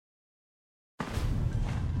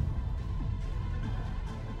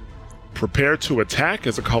Prepare to Attack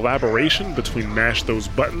is a collaboration between Mash Those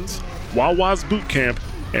Buttons, Wawa's Bootcamp,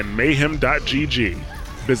 and Mayhem.gg.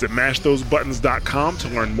 Visit mashthosebuttons.com to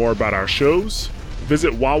learn more about our shows.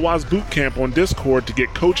 Visit Wawa's Bootcamp on Discord to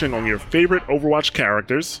get coaching on your favorite Overwatch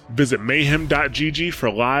characters. Visit mayhem.gg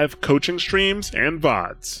for live coaching streams and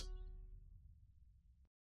VODs.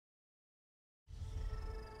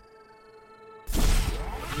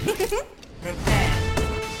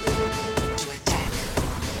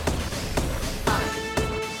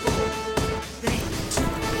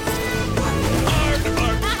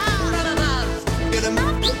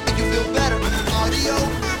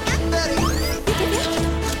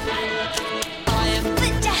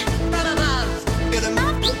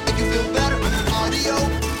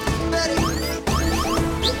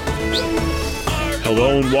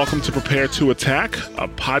 Hello and welcome to Prepare to Attack, a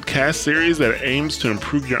podcast series that aims to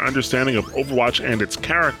improve your understanding of Overwatch and its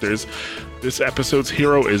characters. This episode's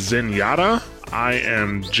hero is Zenyatta. I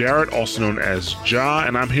am Jarrett, also known as Ja,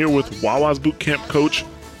 and I'm here with Wawa's Bootcamp coach,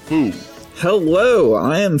 Fu. Hello,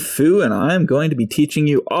 I am Fu, and I am going to be teaching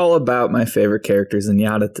you all about my favorite character,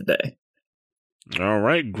 Zenyatta, today. All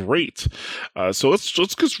right, great. So let's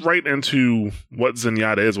get right into what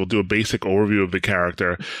Zenyatta is. We'll do a basic overview of the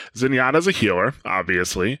character. Zenyatta is a healer,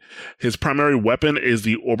 obviously. His primary weapon is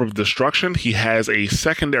the Orb of Destruction. He has a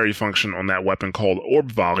secondary function on that weapon called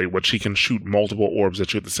Orb Volley, which he can shoot multiple orbs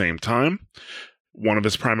at you at the same time. One of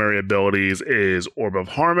his primary abilities is Orb of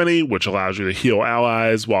Harmony, which allows you to heal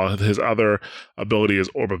allies, while his other ability is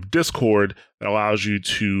Orb of Discord, that allows you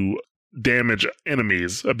to damage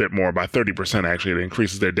enemies a bit more by 30%. Actually, it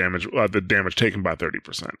increases their damage, the damage taken by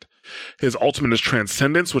 30%. His ultimate is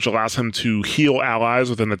Transcendence, which allows him to heal allies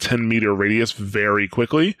within a 10-meter radius very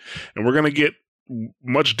quickly. And we're going to get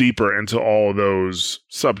much deeper into all of those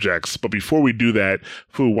subjects. But before we do that,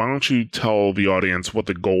 Fu, why don't you tell the audience what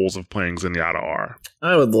the goals of playing Zenyatta are?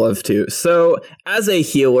 I would love to. So, as a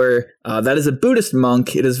healer, that is a Buddhist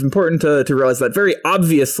monk, it is important to realize that very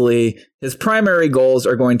obviously his primary goals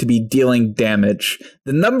are going to be dealing damage.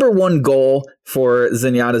 The number one goal for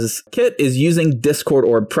Zenyatta's kit is using Discord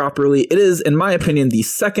Orb properly. It is, in my opinion, the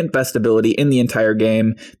second best ability in the entire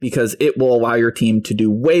game because it will allow your team to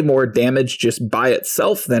do way more damage just by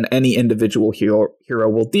itself than any individual hero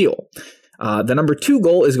will deal. The number two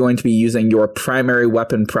goal is going to be using your primary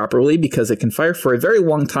weapon properly because it can fire for a very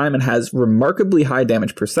long time and has remarkably high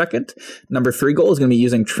damage per second. Number three goal is going to be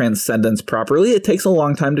using Transcendence properly. It takes a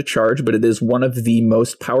long time to charge, but it is one of the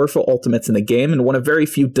most powerful ultimates in the game and one of very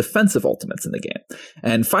few defensive ultimates in the game.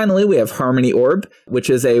 And finally, we have Harmony Orb, which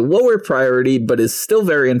is a lower priority, but is still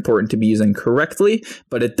very important to be using correctly,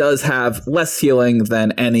 but it does have less healing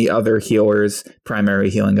than any other healer's primary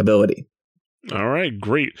healing ability. All right,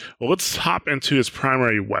 great. Well, let's hop into his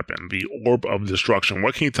primary weapon, the Orb of Destruction.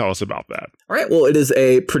 What can you tell us about that? All right, well, it is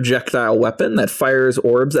a projectile weapon that fires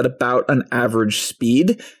orbs at about an average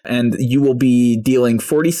speed, and you will be dealing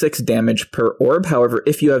 46 damage per orb. However,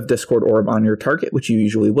 if you have Discord Orb on your target, which you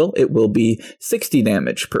usually will, it will be 60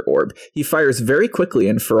 damage per orb. He fires very quickly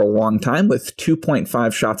and for a long time with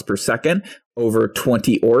 2.5 shots per second, over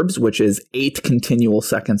 20 orbs, which is 8 continual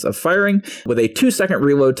seconds of firing, with a 2-second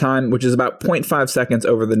reload time, which is about 0.5 seconds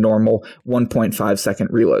over the normal 1.5 second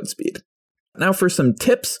reload speed. Now for some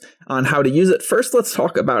tips on how to use it. First, let's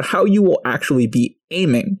talk about how you will actually be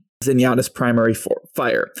aiming Zenyatta's primary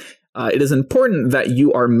fire. It is important that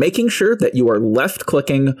you are making sure that you are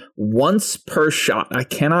left-clicking once per shot. I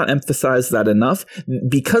cannot emphasize that enough.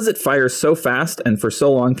 Because it fires so fast and for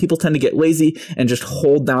so long, people tend to get lazy and just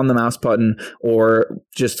hold down the mouse button or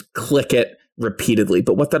just click it repeatedly.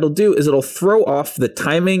 But what that'll do is it'll throw off the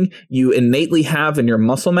timing you innately have in your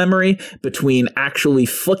muscle memory between actually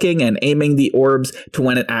flicking and aiming the orbs to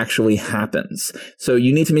when it actually happens. So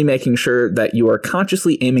you need to be making sure that you are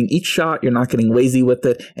consciously aiming each shot, you're not getting lazy with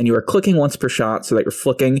it, and you are clicking once per shot so that your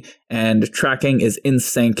flicking and tracking is in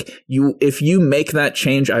sync. If you make that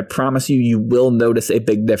change, I promise you will notice a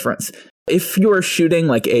big difference. If you're shooting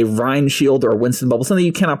like a Rhine Shield or a Winston Bubble, something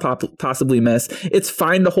you cannot possibly miss, it's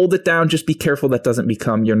fine to hold it down. Just be careful that doesn't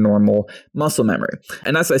become your normal muscle memory.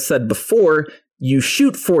 And as I said before, you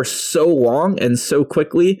shoot for so long and so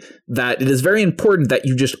quickly that it is very important that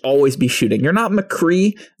you just always be shooting. You're not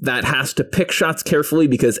McCree that has to pick shots carefully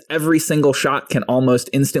because every single shot can almost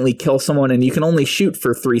instantly kill someone and you can only shoot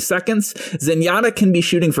for 3 seconds. Zenyatta can be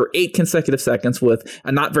shooting for 8 consecutive seconds with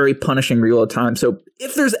a not very punishing reload time. So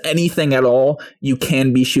if there's anything at all you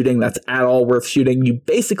can be shooting that's at all worth shooting, you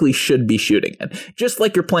basically should be shooting it. Just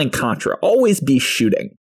like you're playing Contra, always be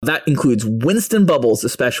shooting. That includes Winston bubbles,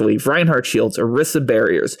 especially Reinhardt shields, Orisa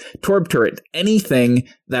barriers, Torb turret. Anything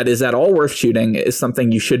that is at all worth shooting is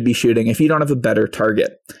something you should be shooting if you don't have a better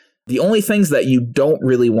target. The only things that you don't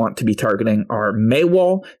really want to be targeting are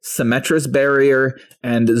Maywall, Symmetra's barrier,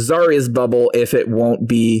 and Zarya's bubble if you won't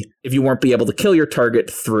be able to kill your target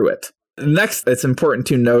through it. Next, it's important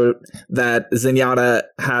to note that Zenyatta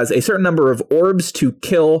has a certain number of orbs to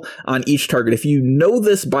kill on each target. If you know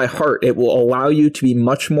this by heart, it will allow you to be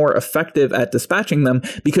much more effective at dispatching them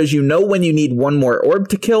because you know when you need one more orb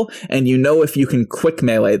to kill, and you know if you can quick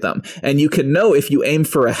melee them. And you can know if you aim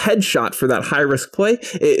for a headshot for that high-risk play,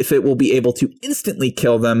 if it will be able to instantly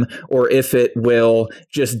kill them or if it will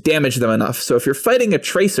just damage them enough. So if you're fighting a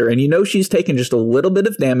Tracer and you know she's taken just a little bit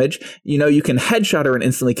of damage, you know you can headshot her and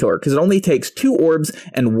instantly kill her because it only takes 2 orbs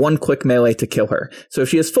and 1 quick melee to kill her. So if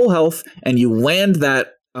she has full health and you land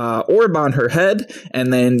that orb on her head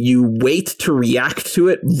and then you wait to react to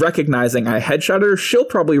it, recognizing I headshot her, she'll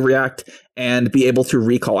probably react and be able to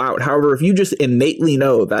recall out. However, if you just innately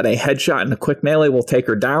know that a headshot and a quick melee will take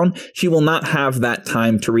her down, she will not have that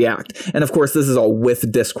time to react. And of course, this is all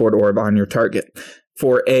with Discord Orb on your target.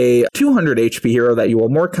 For a 200 HP hero that you will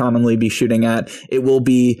more commonly be shooting at, it will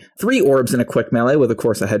be 3 orbs in a quick melee, with of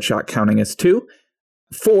course a headshot counting as 2.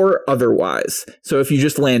 4 otherwise. So if you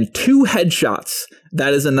just land 2 headshots,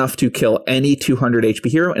 that is enough to kill any 200 HP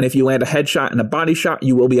hero. And if you land a headshot and a body shot,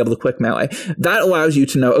 you will be able to quick melee. That allows you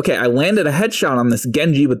to know, okay, I landed a headshot on this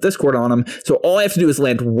Genji with Discord on him. So all I have to do is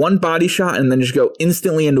land 1 body shot and then just go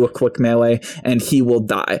instantly into a quick melee and he will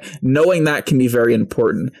die. Knowing that can be very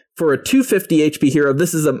important. For a 250 HP hero,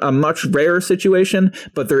 this is a much rarer situation,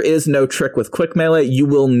 but there is no trick with quick melee. You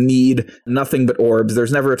will need nothing but orbs.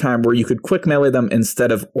 There's never a time where you could quick melee them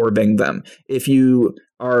instead of orbing them. If you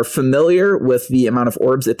are familiar with the amount of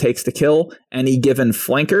orbs it takes to kill any given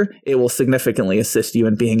flanker, it will significantly assist you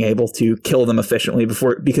in being able to kill them efficiently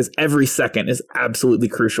because every second is absolutely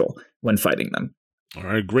crucial when fighting them. All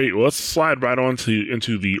right, great. Well, let's slide right on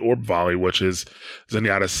into the orb volley, which is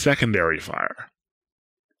Zenyatta's secondary fire.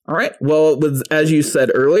 All right. Well, as you said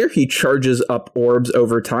earlier, he charges up orbs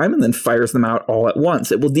over time and then fires them out all at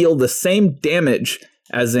once. It will deal the same damage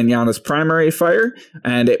as Zenyatta's primary fire,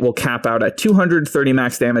 and it will cap out at 230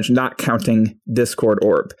 max damage, not counting Discord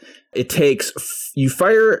Orb. You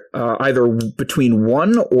fire either between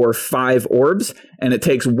 1 or 5 orbs, and it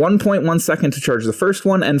takes 1.1 second to charge the first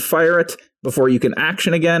one and fire it before you can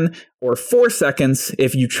action again, or 4 seconds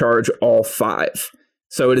if you charge all 5.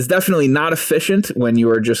 So it is definitely not efficient when you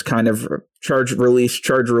are just kind of charge,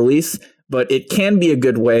 release, but it can be a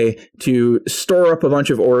good way to store up a bunch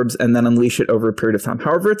of orbs and then unleash it over a period of time.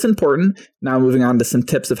 However, it's important, now moving on to some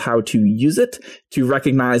tips of how to use it, to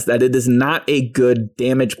recognize that it is not a good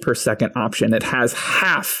damage per second option. It has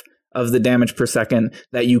half of the damage per second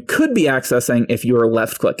that you could be accessing if you are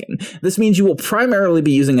left clicking. This means you will primarily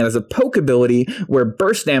be using it as a poke ability where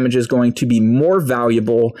burst damage is going to be more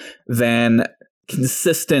valuable than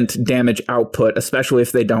consistent damage output, especially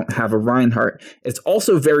if they don't have a Reinhardt. It's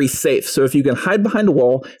also very safe. So if you can hide behind a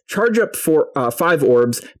wall, charge up for 5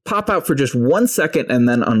 orbs, pop out for just 1 second and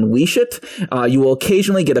then unleash it, you will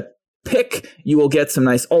occasionally get a pick, you will get some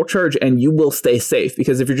nice ult charge, and you will stay safe.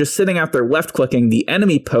 Because if you're just sitting out there left clicking, the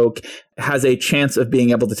enemy poke has a chance of being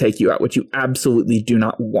able to take you out, which you absolutely do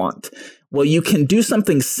not want. Well, you can do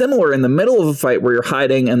something similar in the middle of a fight where you're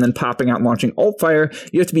hiding and then popping out and launching ult fire.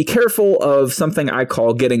 You have to be careful of something I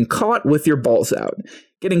call getting caught with your balls out.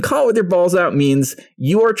 Getting caught with your balls out means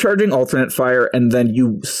you are charging alternate fire and then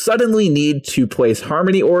you suddenly need to place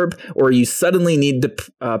Harmony Orb, or you suddenly need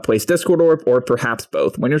to place Discord Orb, or perhaps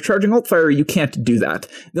both. When you're charging alt fire, you can't do that.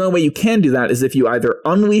 The only way you can do that is if you either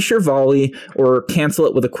unleash your volley or cancel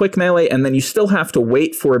it with a quick melee, and then you still have to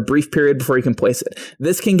wait for a brief period before you can place it.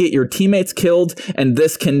 This can get your teammates killed, and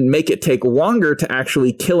this can make it take longer to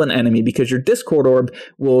actually kill an enemy because your Discord Orb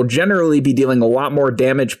will generally be dealing a lot more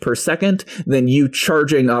damage per second than you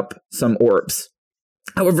charging up some orbs.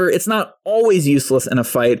 However, it's not always useless in a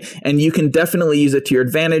fight, and you can definitely use it to your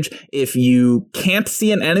advantage if you can't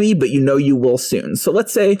see an enemy, but you know you will soon. So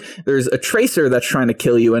let's say there's a Tracer that's trying to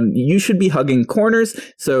kill you, and you should be hugging corners,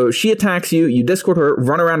 so she attacks you, you Discord her,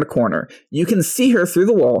 run around a corner. You can see her through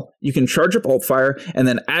the wall, you can charge up ult fire, and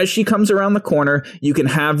then as she comes around the corner, you can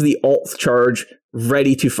have the ult charge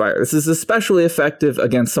ready to fire. This is especially effective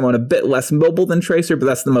against someone a bit less mobile than Tracer, but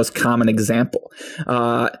that's the most common example.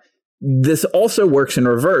 This also works in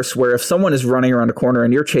reverse, where if someone is running around a corner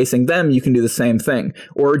and you're chasing them, you can do the same thing.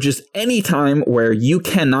 Or just any time where you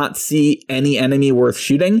cannot see any enemy worth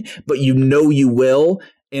shooting, but you know you will,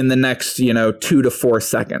 in the next, 2 to 4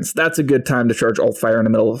 seconds. That's a good time to charge alt fire in the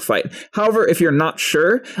middle of a fight. However, if you're not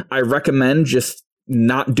sure, I recommend just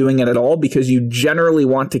not doing it at all, because you generally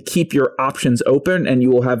want to keep your options open and you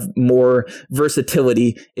will have more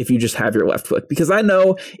versatility if you just have your left click. Because I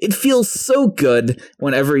know it feels so good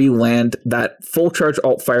whenever you land that full charge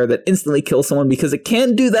alt fire that instantly kills someone, because it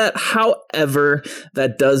can do that. However,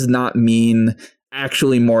 that does not mean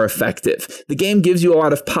actually more effective. The game gives you a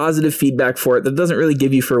lot of positive feedback for it that doesn't really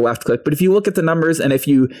give you for left click. But if you look at the numbers and if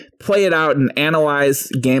you play it out and analyze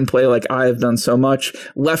gameplay like I have done so much,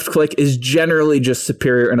 left click is generally just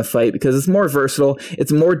superior in a fight because it's more versatile,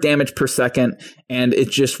 it's more damage per second, and it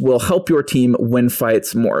just will help your team win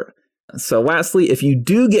fights more. So lastly, if you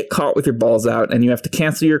do get caught with your balls out and you have to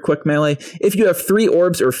cancel your quick melee, if you have 3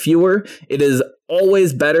 orbs or fewer, it is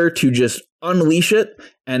always better to just unleash it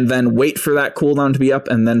and then wait for that cooldown to be up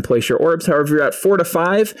and then place your orbs. However, you're at 4 to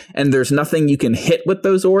 5 and there's nothing you can hit with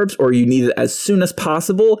those orbs, or you need it as soon as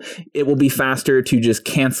possible, it will be faster to just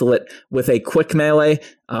cancel it with a quick melee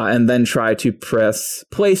and then try to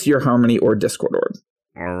place your Harmony or Discord orb.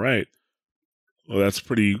 All right. Well, that's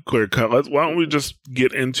pretty clear cut. Why don't we just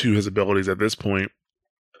get into his abilities at this point?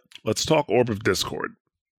 Let's talk Orb of Discord.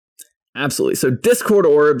 Absolutely. So Discord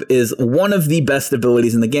Orb is one of the best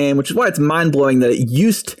abilities in the game, which is why it's mind-blowing that it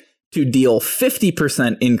used to deal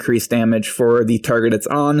 50% increased damage for the target it's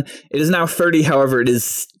on. It is now 30, however, it is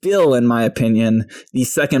still, in my opinion, the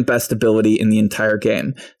second best ability in the entire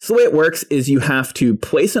game. So the way it works is you have to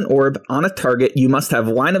place an orb on a target, you must have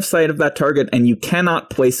line of sight of that target, and you cannot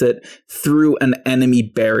place it through an enemy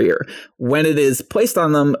barrier. When it is placed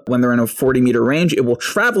on them, when they're in a 40-meter range, it will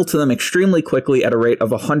travel to them extremely quickly at a rate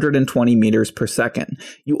of 120 meters per second.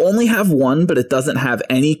 You only have one, but it doesn't have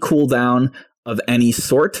any cooldown of any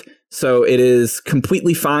sort. So it is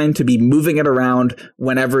completely fine to be moving it around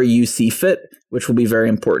whenever you see fit, which will be very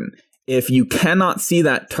important. If you cannot see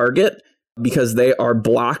that target because they are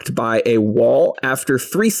blocked by a wall after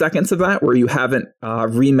 3 seconds of that, where you haven't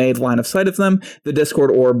remade line of sight of them, the Discord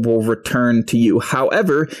orb will return to you.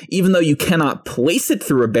 However, even though you cannot place it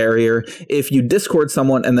through a barrier, if you Discord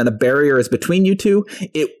someone and then a barrier is between you two,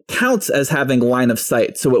 it counts as having line of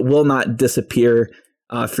sight, so it will not disappear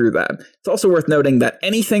through that. It's also worth noting that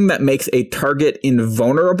anything that makes a target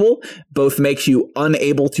invulnerable both makes you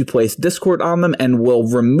unable to place Discord on them and will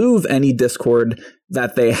remove any Discord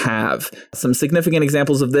that they have. Some significant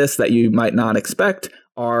examples of this that you might not expect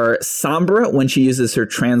are Sombra. When she uses her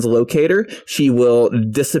translocator, she will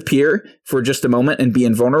disappear for just a moment and be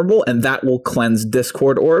invulnerable, and that will cleanse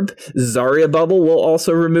Discord Orb. Zarya Bubble will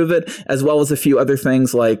also remove it, as well as a few other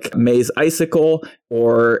things like May's Icicle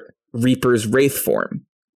or Reaper's Wraith form.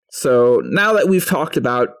 So now that we've talked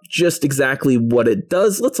about just exactly what it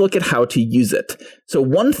does, let's look at how to use it. So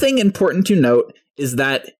one thing important to note is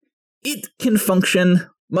that it can function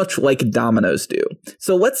much like dominoes do.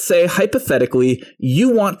 So let's say, hypothetically, you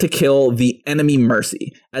want to kill the enemy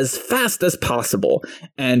Mercy as fast as possible,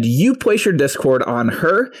 and you place your Discord on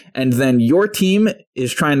her, and then your team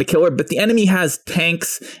is trying to kill her, but the enemy has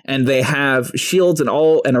tanks, and they have shields and a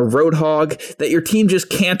Roadhog that your team just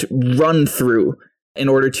can't run through in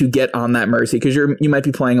order to get on that Mercy, because you might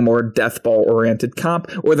be playing a more death ball oriented comp,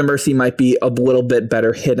 or the Mercy might be a little bit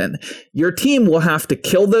better hidden. Your team will have to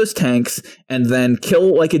kill those tanks and then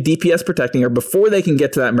kill like a DPS protecting her before they can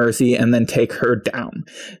get to that Mercy and then take her down.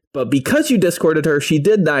 But because you discorded her, she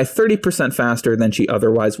did die 30% faster than she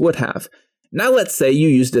otherwise would have. Now let's say you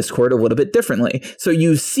use Discord a little bit differently. So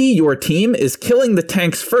you see your team is killing the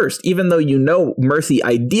tanks first, even though you know Mercy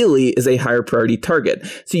ideally is a higher priority target.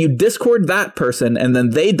 So you Discord that person and then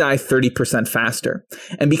they die 30% faster.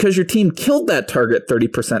 And because your team killed that target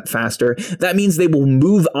 30% faster, that means they will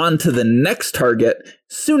move on to the next target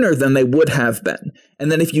sooner than they would have been.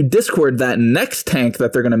 And then if you Discord that next tank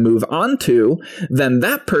that they're going to move on to, then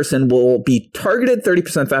that person will be targeted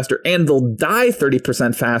 30% faster and they'll die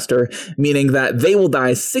 30% faster, meaning that they will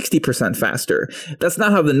die 60% faster. That's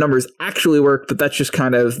not how the numbers actually work, but that's just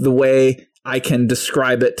kind of the way I can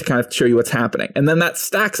describe it to kind of show you what's happening. And then that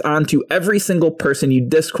stacks onto every single person you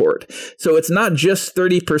Discord. So it's not just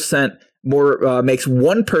 30% more makes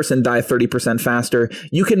one person die 30% faster.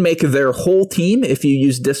 You can make their whole team, if you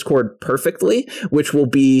use Discord perfectly, which will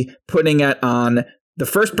be putting it on the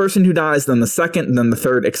first person who dies, then the second, and then the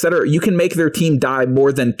third, etc. You can make their team die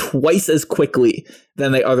more than twice as quickly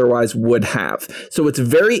than they otherwise would have. So it's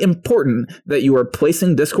very important that you are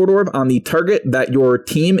placing Discord Orb on the target that your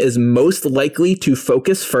team is most likely to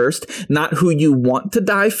focus first, not who you want to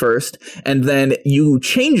die first, and then you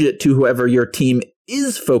change it to whoever your team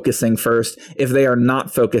is focusing first if they are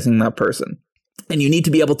not focusing that person. And you need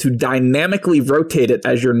to be able to dynamically rotate it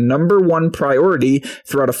as your number one priority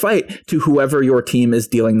throughout a fight to whoever your team is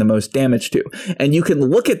dealing the most damage to. And you can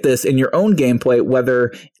look at this in your own gameplay,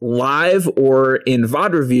 whether live or in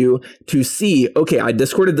VOD review, to see, okay, I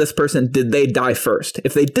discorded this person. Did they die first?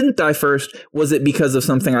 If they didn't die first, was it because of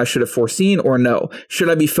something I should have foreseen or no? Should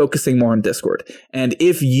I be focusing more on discord? And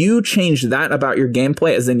if you change that about your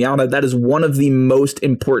gameplay as Zenyatta, that is one of the most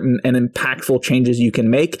important and impactful changes you can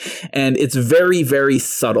make. And it's very, very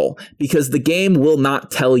subtle because the game will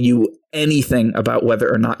not tell you anything about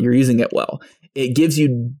whether or not you're using it well. It gives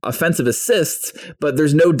you offensive assists, but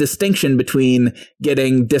there's no distinction between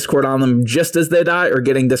getting discord on them just as they die or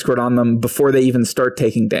getting discord on them before they even start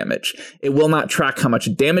taking damage. It will not track how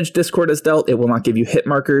much damage discord has dealt. It will not give you hit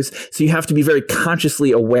markers. So you have to be very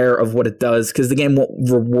consciously aware of what it does because the game won't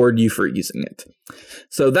reward you for using it.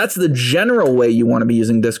 So that's the general way you want to be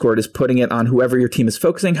using discord, is putting it on whoever your team is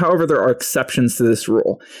focusing. However, there are exceptions to this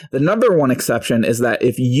rule. The number one exception is that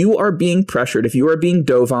if you are being pressured, if you are being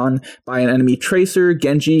dove on by an enemy Tracer,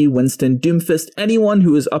 Genji, Winston, Doomfist, anyone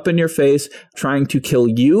who is up in your face trying to kill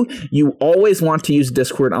you, you always want to use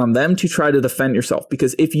discord on them to try to defend yourself.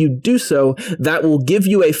 Because if you do so, that will give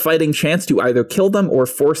you a fighting chance to either kill them or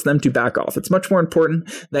force them to back off. It's much more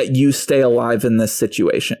important that you stay alive in this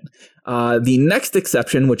situation. The next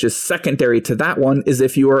exception, which is secondary to that one, is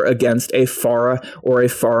if you are against a Pharah or a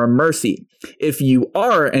Pharah Mercy. If you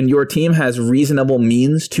are and your team has reasonable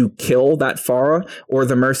means to kill that Pharah or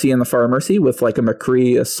the Mercy and the Pharah Mercy with like a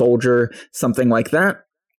McCree, a Soldier, something like that,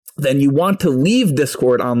 then you want to leave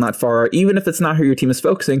discord on that Pharah, even if it's not who your team is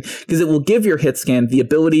focusing, because it will give your hit scan the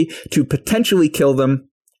ability to potentially kill them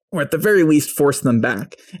or at the very least force them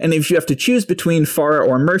back. And if you have to choose between Pharah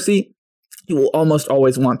or Mercy, you will almost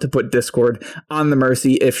always want to put discord on the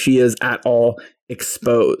Mercy if she is at all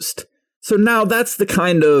exposed. So now that's the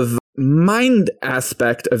kind of mind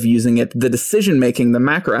aspect of using it, the decision making, the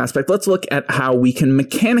macro aspect. Let's look at how we can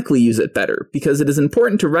mechanically use it better, because it is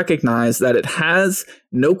important to recognize that it has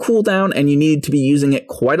no cooldown and you need to be using it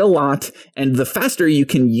quite a lot. And the faster you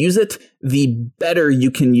can use it, the better you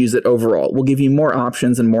can use it overall. It will give you more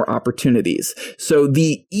options and more opportunities. So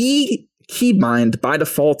the keybind by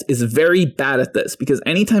default is very bad at this, because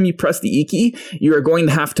anytime you press the E key, you are going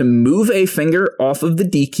to have to move a finger off of the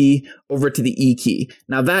D key over to the E key.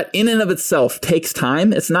 Now that in and of itself takes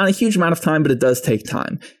time. It's not a huge amount of time, but it does take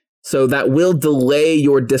time. So that will delay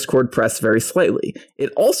your discord press very slightly.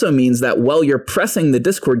 It also means that while you're pressing the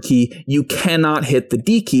discord key, you cannot hit the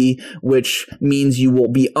D key, which means you will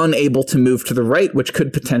be unable to move to the right, which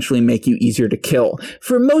could potentially make you easier to kill.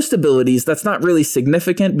 For most abilities, that's not really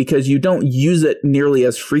significant because you don't use it nearly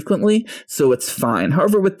as frequently, so it's fine.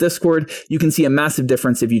 However, with discord, you can see a massive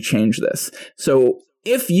difference if you change this. So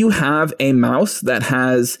if you have a mouse that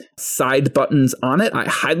has side buttons on it, I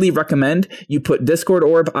highly recommend you put Discord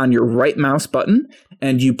Orb on your right mouse button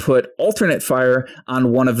and you put alternate fire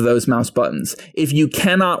on one of those mouse buttons. If you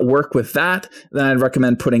cannot work with that, then I'd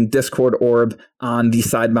recommend putting Discord Orb on the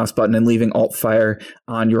side mouse button and leaving alt fire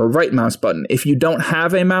on your right mouse button. If you don't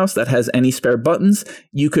have a mouse that has any spare buttons,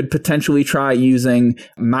 you could potentially try using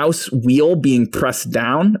mouse wheel being pressed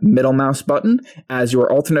down, middle mouse button, as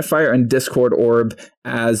your alternate fire and Discord Orb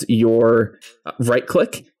as your right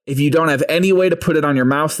click. If you don't have any way to put it on your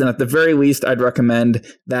mouse, then at the very least, I'd recommend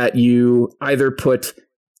that you either put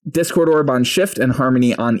Discord Orb on Shift and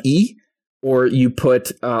Harmony on E, or you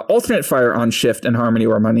put alternate fire on Shift and Harmony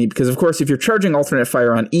or on E, because of course, if you're charging alternate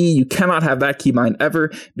fire on E, you cannot have that keybind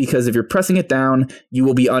ever, because if you're pressing it down, you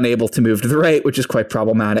will be unable to move to the right, which is quite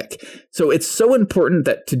problematic. So it's so important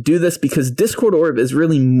that to do this, because Discord Orb is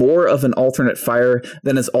really more of an alternate fire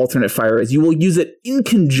than as alternate fire is. You will use it in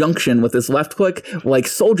conjunction with his left click, like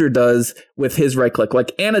Soldier does with his right click,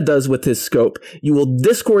 like Ana does with his scope. You will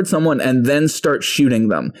discord someone and then start shooting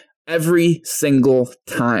them every single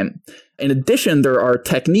time. In addition, there's a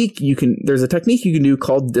technique you can do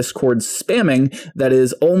called Discord spamming that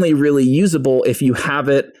is only really usable if you have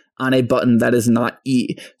it on a button that is not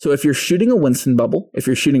E. So if you're shooting a Winston bubble, if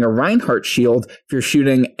you're shooting a Reinhardt shield, if you're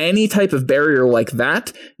shooting any type of barrier like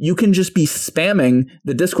that, you can just be spamming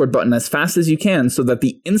the Discord button as fast as you can so that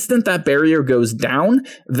the instant that barrier goes down,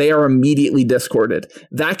 they are immediately discorded.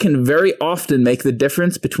 That can very often make the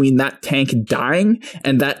difference between that tank dying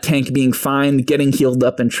and that tank being fine, getting healed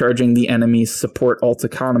up, and charging the enemy's support ult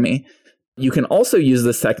economy. You can also use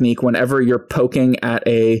this technique whenever you're poking at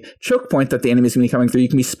a choke point that the enemy is going to be coming through. You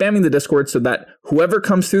can be spamming the Discord so that whoever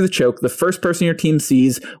comes through the choke, the first person your team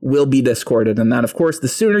sees will be discorded. And that, of course, the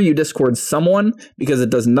sooner you discord someone, because it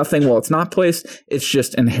does nothing while it's not placed, it's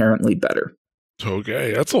just inherently better.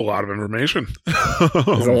 Okay, that's a lot of information.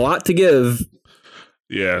 There's a lot to give.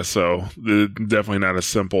 Yeah, so definitely not as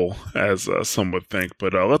simple as some would think.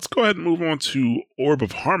 But let's go ahead and move on to Orb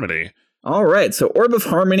of Harmony. All right, so Orb of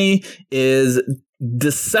Harmony is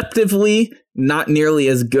deceptively not nearly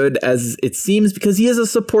as good as it seems because he is a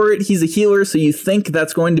support, he's a healer, so you think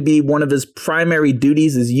that's going to be one of his primary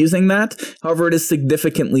duties is using that. However, it is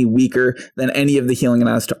significantly weaker than any of the healing it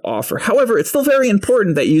has to offer. However, it's still very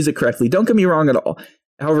important that you use it correctly. Don't get me wrong at all.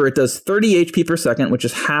 However, it does 30 HP per second, which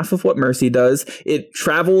is half of what Mercy does. It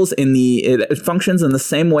travels it functions in the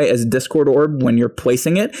same way as Discord Orb when you're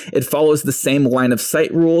placing it. It follows the same line of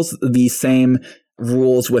sight rules, the same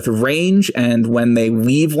rules with range, and when they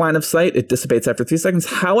leave line of sight, it dissipates after 3 seconds.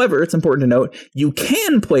 However, it's important to note, you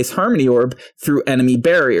can place Harmony Orb through enemy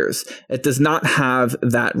barriers. It does not have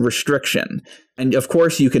that restriction. And of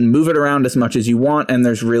course, you can move it around as much as you want, and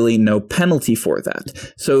there's really no penalty for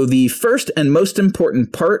that. So the first and most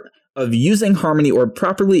important part of using Harmony Orb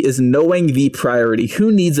properly is knowing the priority.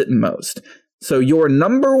 Who needs it most? So your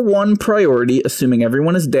number one priority, assuming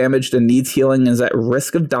everyone is damaged and needs healing and is at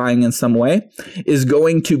risk of dying in some way, is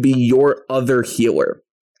going to be your other healer.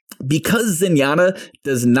 Because Zenyatta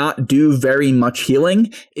does not do very much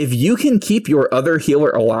healing, if you can keep your other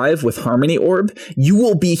healer alive with Harmony Orb, you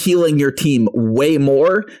will be healing your team way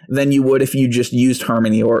more than you would if you just used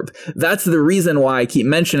Harmony Orb. That's the reason why I keep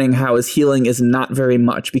mentioning how his healing is not very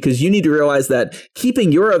much, because you need to realize that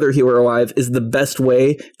keeping your other healer alive is the best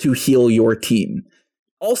way to heal your team.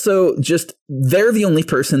 Also, just they're the only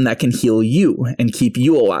person that can heal you and keep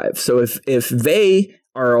you alive. So if they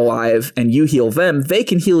are alive and you heal them, they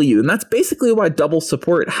can heal you. And that's basically why double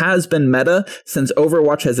support has been meta since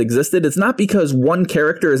Overwatch has existed. It's not because one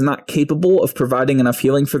character is not capable of providing enough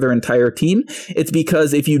healing for their entire team. It's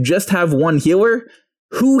because if you just have one healer,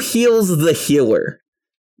 who heals the healer?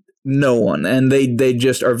 No one. And they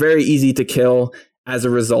just are very easy to kill as a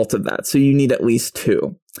result of that. So you need at least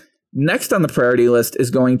two. Next on the priority list is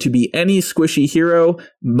going to be any squishy hero,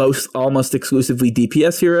 almost exclusively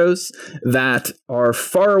DPS heroes that are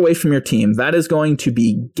far away from your team. That is going to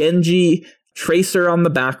be Genji, Tracer on the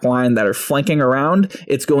back line that are flanking around.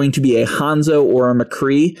 It's going to be a Hanzo or a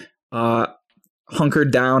McCree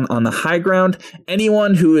hunkered down on the high ground.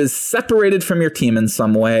 Anyone who is separated from your team in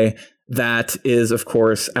some way that is, of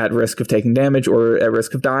course, at risk of taking damage or at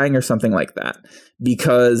risk of dying or something like that.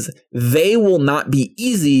 Because they will not be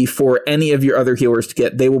easy for any of your other healers to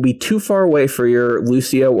get. They will be too far away for your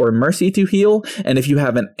Lucio or Mercy to heal. And if you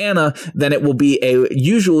have an Ana, then it will be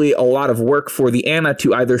usually a lot of work for the Ana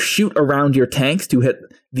to either shoot around your tanks to hit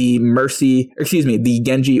the the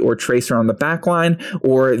Genji or Tracer on the back line,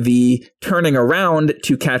 or the turning around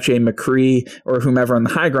to catch a McCree or whomever on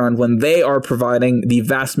the high ground when they are providing the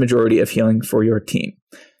vast majority of healing for your team.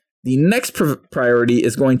 The next priority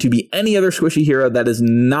is going to be any other squishy hero that is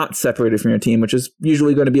not separated from your team, which is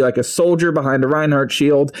usually going to be like a soldier behind a Reinhardt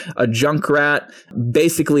shield, a Junkrat,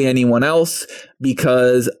 basically anyone else,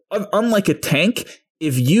 because unlike a tank,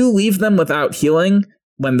 if you leave them without healing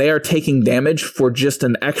when they are taking damage for just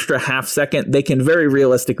an extra half second, they can very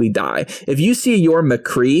realistically die. If you see your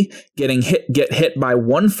McCree get hit by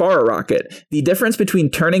one Pharah rocket, the difference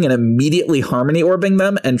between turning and immediately Harmony Orbing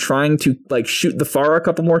them and trying to shoot the Pharah a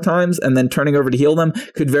couple more times and then turning over to heal them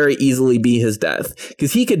could very easily be his death.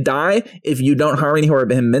 Because he could die if you don't Harmony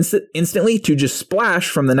Orb him instantly to just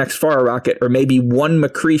splash from the next Pharah rocket, or maybe one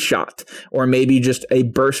McCree shot, or maybe just a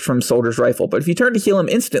burst from Soldier's Rifle. But if you turn to heal him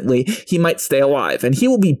instantly, he might stay alive, and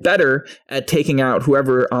he will be better at taking out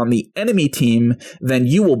whoever on the enemy team than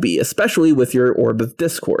you will be, especially with your Orb of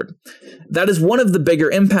Discord. That is one of the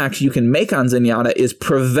bigger impacts you can make on Zenyatta, is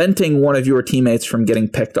preventing one of your teammates from getting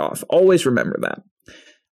picked off. Always remember that.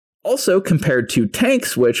 Also, compared to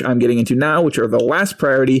tanks, which I'm getting into now, which are the last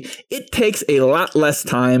priority, it takes a lot less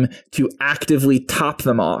time to actively top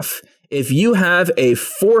them off. If you have a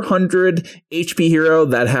 400 HP hero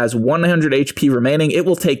that has 100 HP remaining, it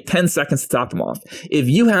will take 10 seconds to top them off. If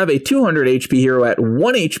you have a 200 HP hero at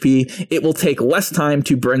 1 HP, it will take less time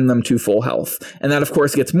to bring them to full health. And that, of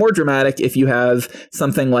course, gets more dramatic if you have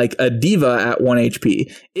something like a Diva at 1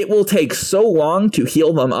 HP. It will take so long to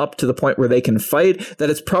heal them up to the point where they can fight that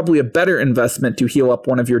it's probably a better investment to heal up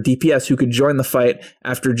one of your DPS who could join the fight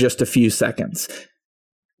after just a few seconds.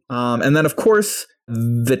 And then, of course,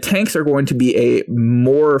 the tanks are going to be a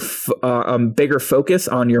more bigger focus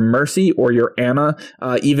on your Mercy or your Ana,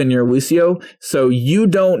 even your Lucio. So you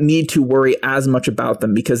don't need to worry as much about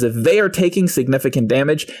them, because if they are taking significant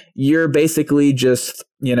damage, you're basically just,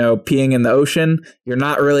 peeing in the ocean. You're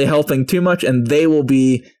not really helping too much, and they will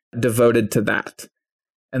be devoted to that.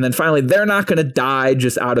 And then finally, they're not going to die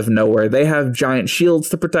just out of nowhere. They have giant shields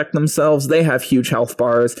to protect themselves. They have huge health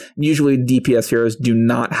bars. Usually DPS heroes do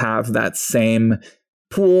not have that same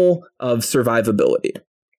pool of survivability.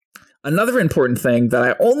 Another important thing that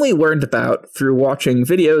I only learned about through watching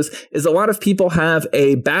videos is a lot of people have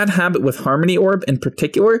a bad habit with Harmony Orb in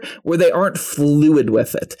particular, where they aren't fluid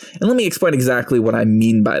with it. And let me explain exactly what I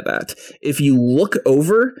mean by that. If you look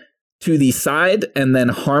over to the side and then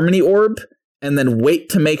Harmony Orb, and then wait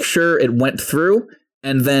to make sure it went through,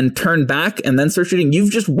 and then turn back and then start shooting, you've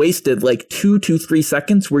just wasted like 2 to 3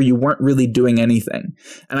 seconds where you weren't really doing anything.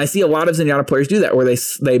 And I see a lot of Zenyatta players do that, where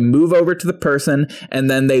they move over to the person and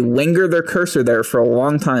then they linger their cursor there for a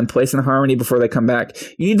long time, placing Harmony before they come back.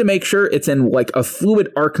 You need to make sure it's in like a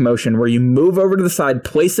fluid arc motion where you move over to the side,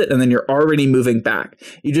 place it, and then you're already moving back.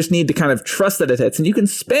 You just need to kind of trust that it hits, and you can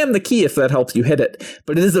spam the key if that helps you hit it.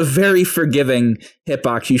 But it is a very forgiving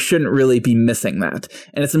hitbox. You shouldn't really be missing that.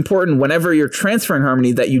 And it's important whenever you're transferring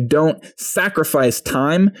Harmony that you don't sacrifice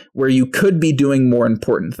time where you could be doing more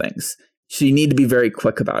important things. So you need to be very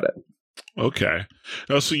quick about it. Okay.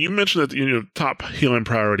 Now, so you mentioned that top healing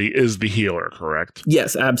priority is the healer, correct?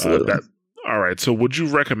 Yes, absolutely. All right. So would you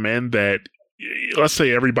recommend that, let's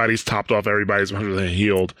say everybody's topped off, everybody's 100%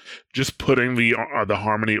 healed, just putting the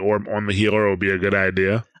Harmony Orb on the healer would be a good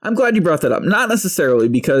idea? I'm glad you brought that up. Not necessarily,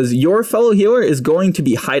 because your fellow healer is going to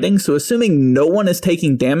be hiding, so assuming no one is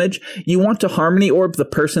taking damage, you want to Harmony Orb the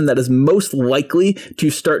person that is most likely to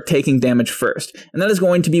start taking damage first. And that is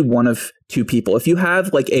going to be one of 2 people. If you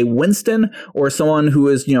have like a Winston or someone who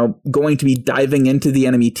is, going to be diving into the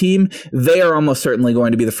enemy team, they are almost certainly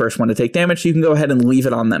going to be the first one to take damage. So you can go ahead and leave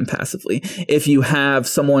it on them passively. If you have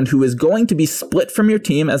someone who is going to be split from your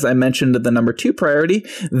team, as I mentioned, the number 2 priority,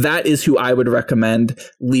 that is who I would recommend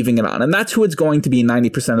leaving it on. And that's who it's going to be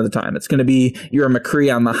 90% of the time. It's going to be your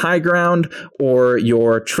McCree on the high ground or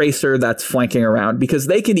your Tracer that's flanking around, because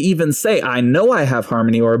they can even say, I know I have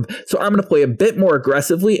Harmony Orb, so I'm going to play a bit more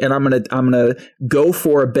aggressively, and I'm going to go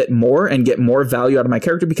for a bit more and get more value out of my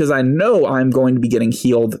character because I know I'm going to be getting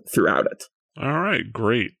healed throughout it. All right,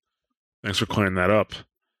 great. Thanks for clearing that up.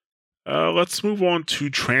 Let's move on to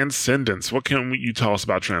Transcendence. What can you tell us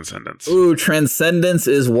about Transcendence? Ooh, Transcendence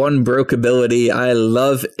is one broke ability. I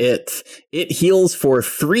love it. It heals for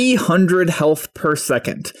 300 health per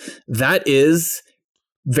second. That is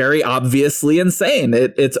very obviously insane.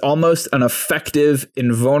 It's almost an effective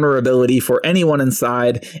invulnerability for anyone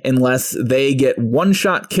inside unless they get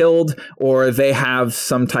one-shot killed or they have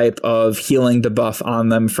some type of healing debuff on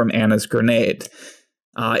them from Ana's grenade.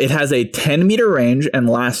 It has a 10-meter range and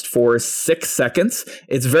lasts for 6 seconds.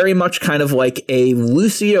 It's very much kind of like a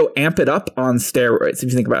Lucio Amp It Up on steroids,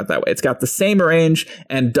 if you think about it that way. It's got the same range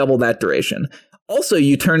and double that duration. Also,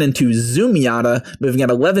 you turn into Zenyatta, moving at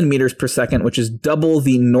 11 meters per second, which is double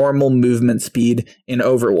the normal movement speed in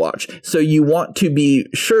Overwatch. So you want to be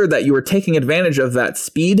sure that you are taking advantage of that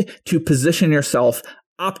speed to position yourself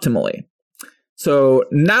optimally. So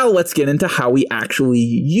now let's get into how we actually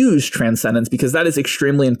use Transcendence, because that is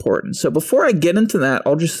extremely important. So before I get into that,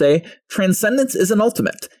 I'll just say Transcendence is an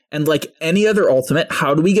ultimate. And like any other ultimate,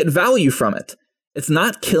 how do we get value from it? It's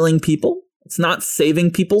not killing people. It's not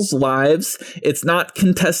saving people's lives. It's not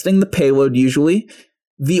contesting the payload usually.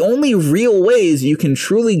 The only real ways you can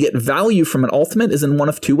truly get value from an ultimate is in one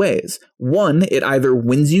of 2 ways. 1, it either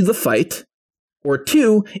wins you the fight, or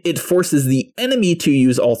 2, it forces the enemy to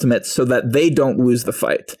use ultimates so that they don't lose the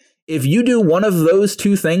fight. If you do one of those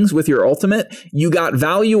 2 things with your ultimate, you got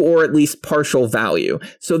value or at least partial value.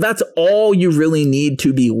 So that's all you really need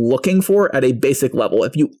to be looking for at a basic level.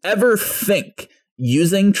 If you ever think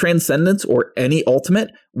using Transcendence or any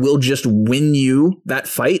ultimate will just win you that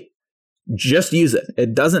fight, just use it.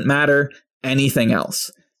 It doesn't matter anything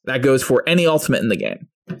else. That goes for any ultimate in the game.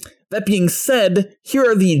 That being said, here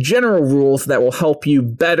are the general rules that will help you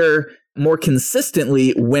better, more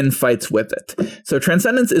consistently win fights with it. So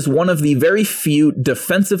Transcendence is one of the very few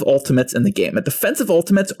defensive ultimates in the game. And defensive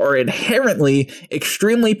ultimates are inherently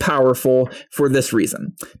extremely powerful for this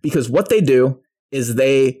reason, because what they do is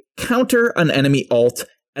they counter an enemy ult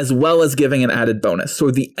as well as giving an added bonus. So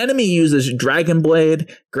the enemy uses Dragon Blade,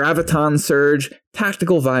 Graviton Surge,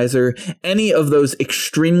 Tactical Visor, any of those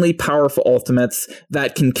extremely powerful ultimates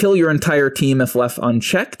that can kill your entire team if left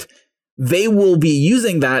unchecked. They will be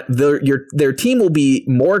using that. Their team will be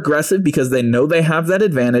more aggressive because they know they have that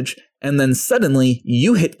advantage. And then suddenly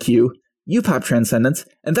you hit Q, you pop Transcendence,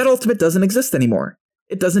 and that ultimate doesn't exist anymore.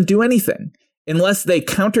 It doesn't do anything. Unless they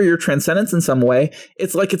counter your Transcendence in some way,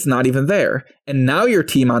 it's like it's not even there. And now your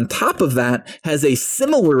team on top of that has a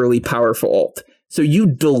similarly powerful ult. So you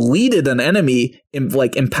deleted an enemy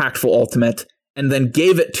like impactful ultimate, and then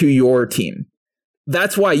gave it to your team.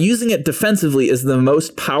 That's why using it defensively is the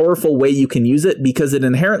most powerful way you can use it, because it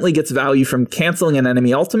inherently gets value from canceling an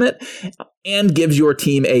enemy ultimate and gives your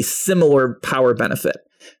team a similar power benefit.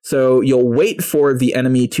 So you'll wait for the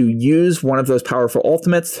enemy to use one of those powerful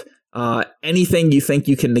ultimates. Anything you think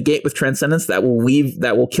you can negate with Transcendence that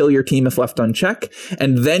will kill your team if left unchecked,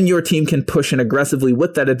 and then your team can push in aggressively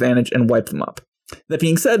with that advantage and wipe them up. That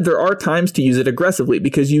being said, there are times to use it aggressively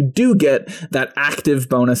because you do get that active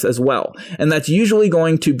bonus as well. And that's usually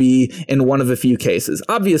going to be in one of a few cases.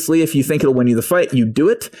 Obviously, if you think it'll win you the fight, you do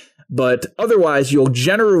it. But otherwise, you'll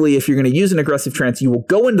generally, if you're going to use an aggressive trance, you will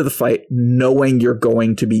go into the fight knowing you're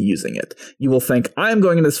going to be using it. You will think, I'm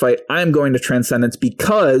going into this fight, I'm going to Transcendence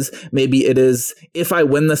because maybe it is, if I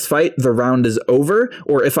win this fight, the round is over.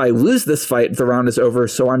 Or if I lose this fight, the round is over.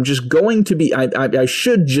 So I'm just going to be, I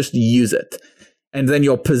should just use it. And then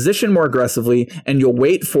you'll position more aggressively and you'll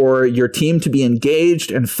wait for your team to be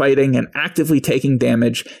engaged and fighting and actively taking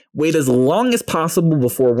damage. Wait as long as possible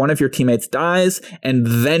before one of your teammates dies, and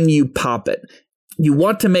then you pop it. You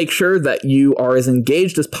want to make sure that you are as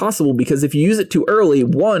engaged as possible, because if you use it too early,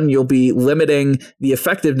 one, you'll be limiting the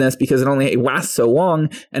effectiveness because it only lasts so long.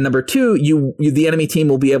 And number two, the enemy team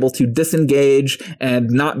will be able to disengage and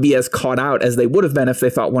not be as caught out as they would have been if they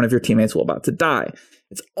thought one of your teammates was about to die.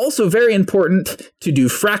 It's also very important to do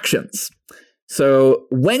fractions. So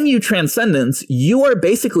when you Transcendence, you are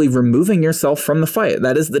basically removing yourself from the fight.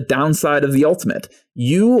 That is the downside of the ultimate.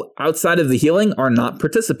 You, outside of the healing, are not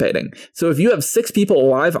participating. So if you have 6 people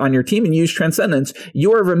alive on your team and use Transcendence,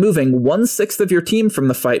 you are removing 1/6 of your team from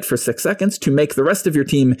the fight for 6 seconds to make the rest of your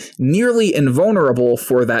team nearly invulnerable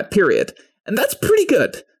for that period. And that's pretty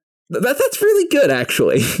good. That's really good,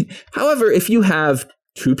 actually. However, if you have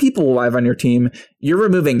 2 people alive on your team, you're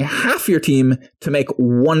removing half your team to make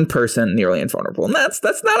 1 person nearly invulnerable. And that's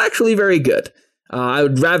not actually very good. I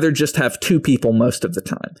would rather just have 2 people most of the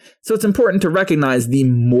time. So it's important to recognize the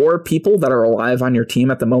more people that are alive on your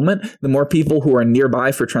team at the moment, the more people who are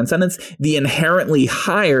nearby for Transcendence, the inherently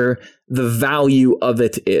higher the value of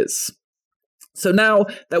it is. So now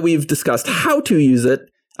that we've discussed how to use it,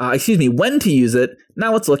 when to use it,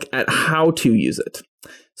 now let's look at how to use it.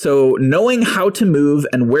 So knowing how to move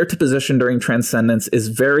and where to position during Transcendence is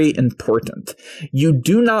very important. You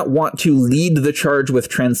do not want to lead the charge with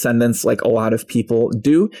Transcendence like a lot of people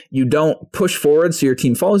do. You don't push forward so your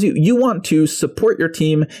team follows you. You want to support your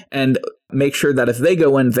team and make sure that if they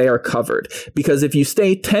go in, they are covered. Because if you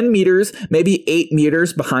stay 10 meters, maybe 8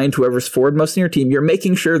 meters behind whoever's forward most in your team, you're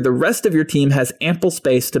making sure the rest of your team has ample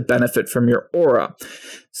space to benefit from your aura.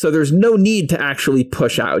 So there's no need to actually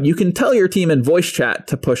push out. You can tell your team in voice chat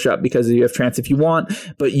to push up because you have trance if you want,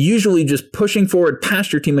 but usually just pushing forward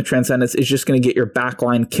past your team with Transcendence is just going to get your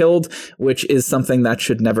backline killed, which is something that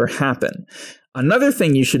should never happen. Another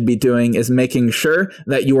thing you should be doing is making sure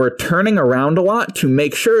that you are turning around a lot to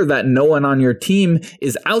make sure that no one on your team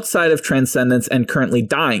is outside of Transcendence and currently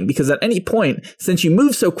dying. Because at any point, since you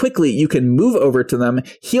move so quickly, you can move over to them,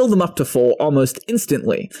 heal them up to full almost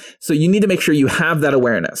instantly. So you need to make sure you have that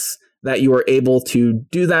awareness, that you are able to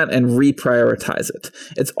do that and reprioritize it.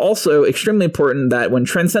 It's also extremely important that when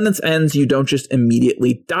Transcendence ends, you don't just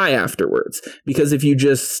immediately die afterwards. Because if you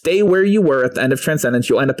just stay where you were at the end of Transcendence,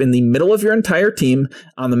 you'll end up in the middle of your entire team,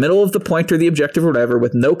 on the middle of the point or the objective or whatever,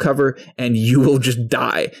 with no cover, and you will just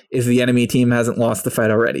die if the enemy team hasn't lost the fight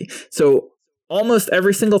already. So almost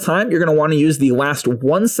every single time, you're going to want to use the last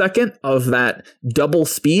 1 second of that double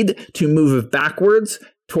speed to move backwards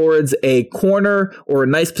towards a corner or a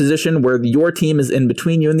nice position where your team is in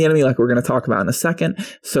between you and the enemy, like we're going to talk about in a second,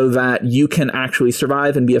 so that you can actually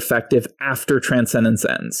survive and be effective after Transcendence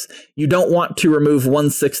ends. You don't want to remove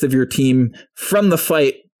 1/6 of your team from the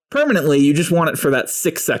fight permanently. You just want it for that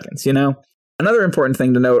 6 seconds, you know? Another important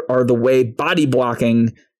thing to note are the way body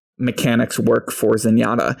blocking mechanics work for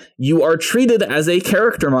Zenyatta. You are treated as a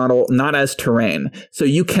character model, not as terrain. So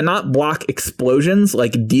you cannot block explosions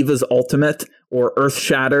like Diva's ultimate or Earth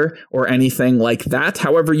Shatter or anything like that.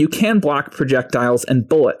 However, you can block projectiles and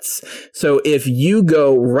bullets. So if you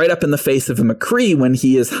go right up in the face of a McCree when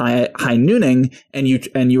he is high nooning and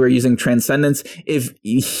you are using Transcendence, if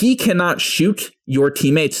he cannot shoot your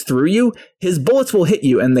teammates through you, his bullets will hit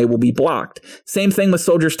you and they will be blocked. Same thing with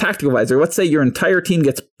Soldier's Tactical Visor. Let's say your entire team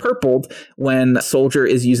gets purpled when Soldier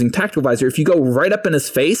is using Tactical Visor. If you go right up in his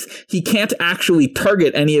face, he can't actually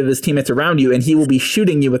target any of his teammates around you and he will be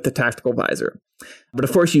shooting you with the Tactical Visor. But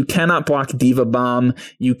of course, you cannot block Diva Bomb.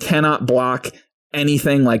 You cannot block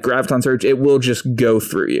anything like Graviton Surge. It will just go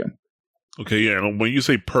through you. Okay, yeah. And when you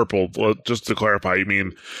say purple, just to clarify, you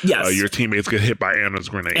mean yes. Your teammates get hit by Anna's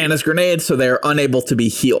grenade. Anna's grenade, so they're unable to be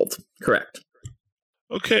healed. Correct.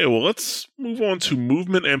 Okay, well, let's move on to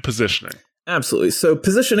movement and positioning. Absolutely. So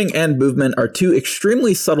positioning and movement are two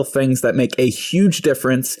extremely subtle things that make a huge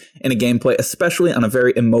difference in a gameplay, especially on a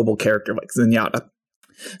very immobile character like Zenyatta.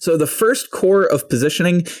 So the first core of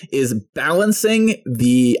positioning is balancing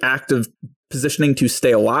the act of positioning to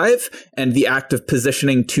stay alive and the act of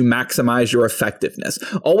positioning to maximize your effectiveness.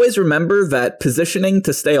 Always remember that positioning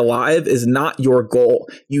to stay alive is not your goal.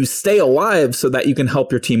 You stay alive so that you can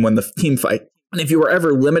help your team win the team fight. And if you are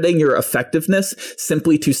ever limiting your effectiveness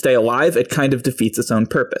simply to stay alive, it kind of defeats its own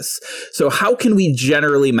purpose. So how can we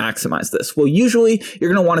generally maximize this? Well, usually you're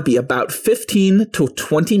going to want to be about 15 to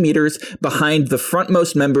 20 meters behind the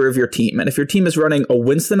frontmost member of your team. And if your team is running a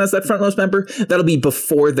Winston as that frontmost member, that'll be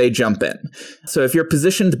before they jump in. So if you're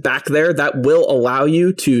positioned back there, that will allow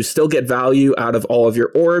you to still get value out of all of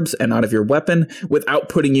your orbs and out of your weapon without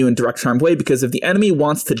putting you in direct harm's way, because if the enemy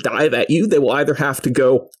wants to dive at you, they will either have to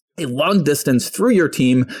go a long distance through your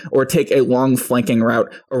team or take a long flanking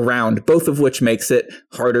route around, both of which makes it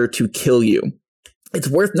harder to kill you. It's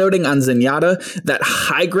worth noting on Zenyatta that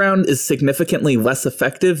high ground is significantly less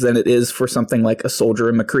effective than it is for something like a soldier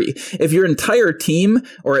in McCree. If your entire team,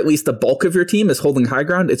 or at least the bulk of your team, is holding high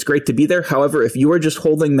ground, it's great to be there. However, if you are just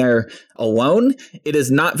holding there alone, it is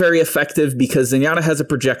not very effective because Zenyatta has a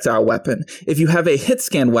projectile weapon. If you have a hit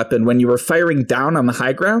scan weapon when you are firing down on the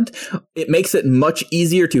high ground, it makes it much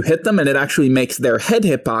easier to hit them, and it actually makes their head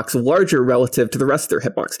hitbox larger relative to the rest of their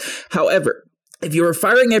hitbox. However, if you are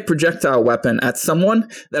firing a projectile weapon at someone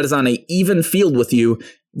that is on an even field with you,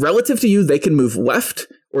 relative to you, they can move left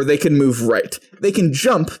or they can move right. They can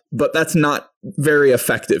jump, but that's not very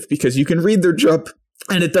effective because you can read their jump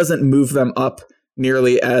and it doesn't move them up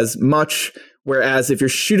nearly as much. Whereas if you're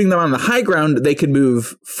shooting them on the high ground, they can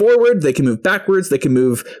move forward, they can move backwards, they can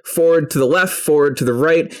move forward to the left, forward to the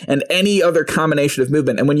right, and any other combination of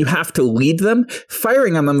movement. And when you have to lead them,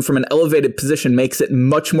 firing on them from an elevated position makes it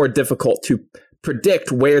much more difficult to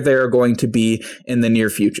predict where they're going to be in the near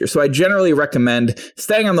future. So I generally recommend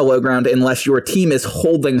staying on the low ground unless your team is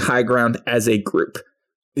holding high ground as a group.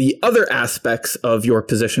 The other aspects of your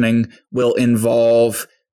positioning will involve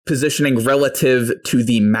positioning relative to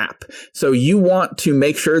the map. So you want to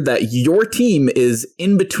make sure that your team is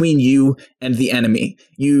in between you and the enemy.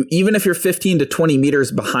 Even if you're 15 to 20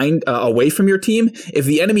 meters behind, away from your team, if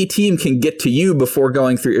the enemy team can get to you before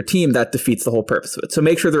going through your team, that defeats the whole purpose of it. So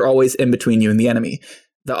make sure they're always in between you and the enemy.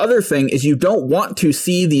 The other thing is you don't want to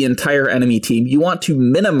see the entire enemy team. You want to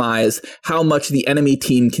minimize how much the enemy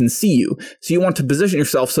team can see you. So you want to position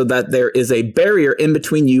yourself so that there is a barrier in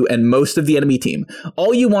between you and most of the enemy team.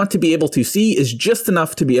 All you want to be able to see is just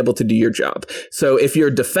enough to be able to do your job. So if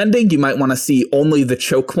you're defending, you might want to see only the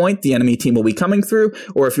choke point the enemy team will be coming through.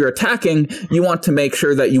 Or if you're attacking, you want to make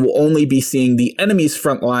sure that you will only be seeing the enemy's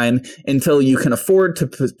front line until you can afford to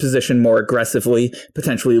position more aggressively,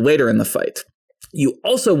 potentially later in the fight. You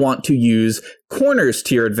also want to use corners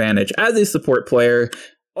to your advantage. As a support player,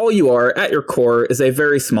 all you are at your core is a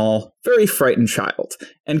very small, very frightened child.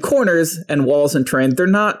 And corners and walls and terrain, they're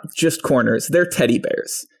not just corners, they're teddy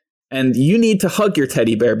bears. And you need to hug your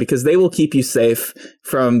teddy bear because they will keep you safe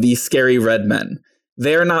from these scary red men.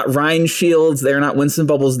 They're not Rhine shields. They're not Winston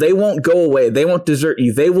bubbles. They won't go away. They won't desert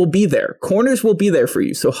you. They will be there. Corners will be there for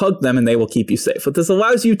you. So hug them and they will keep you safe. What this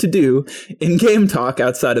allows you to do in game talk,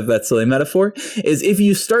 outside of that silly metaphor, is if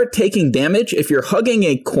you start taking damage, if you're hugging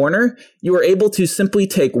a corner, you are able to simply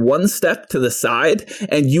take one step to the side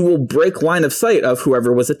and you will break line of sight of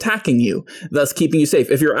whoever was attacking you, thus keeping you safe.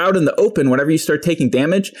 If you're out in the open, whenever you start taking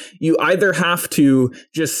damage, you either have to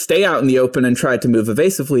just stay out in the open and try to move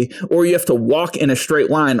evasively, or you have to walk in a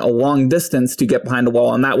straight line a long distance to get behind a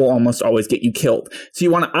wall, and that will almost always get you killed. So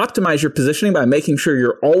you want to optimize your positioning by making sure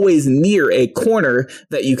you're always near a corner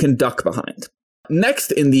that you can duck behind.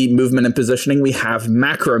 Next in the movement and positioning, we have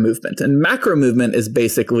macro movement. And macro movement is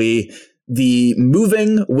basically the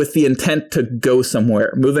moving with the intent to go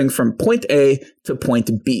somewhere, moving from point A to point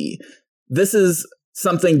B. This is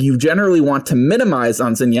something you generally want to minimize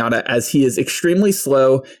on Zenyatta as he is extremely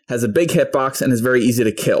slow, has a big hitbox, and is very easy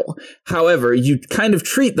to kill. However, you kind of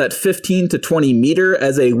treat that 15 to 20 meter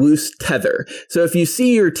as a loose tether. So if you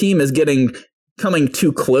see your team is coming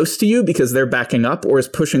too close to you because they're backing up or is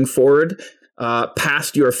pushing forward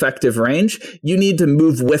past your effective range, you need to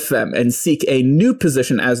move with them and seek a new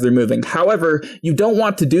position as they're moving. However, you don't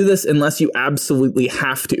want to do this unless you absolutely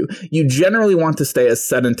have to. You generally want to stay as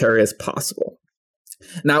sedentary as possible.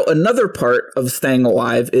 Now, another part of staying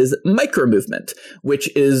alive is micro movement,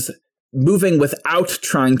 which is moving without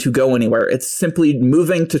trying to go anywhere. It's simply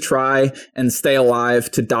moving to try and stay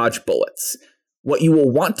alive to dodge bullets. What you will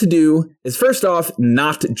want to do is, first off,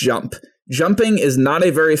 not jump. Jumping is not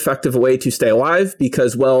a very effective way to stay alive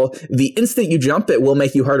because, well, the instant you jump, it will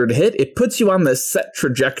make you harder to hit. It puts you on this set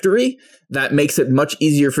trajectory that makes it much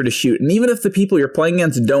easier for to shoot. And even if the people you're playing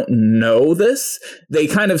against don't know this, they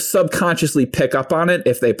kind of subconsciously pick up on it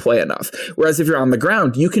if they play enough. Whereas if you're on the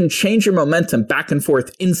ground, you can change your momentum back and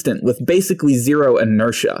forth instant with basically zero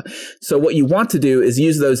inertia. So what you want to do is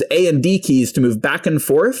use those A and D keys to move back and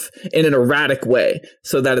forth in an erratic way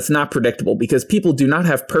so that it's not predictable, because people do not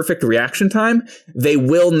have perfect reaction time. They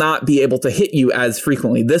will not be able to hit you as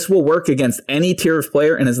frequently. This will work against any tier of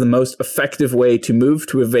player and is the most effective way to move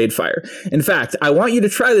to evade fire. In fact, I want you to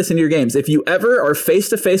try this in your games. If you ever are face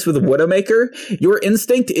to face with a Widowmaker, your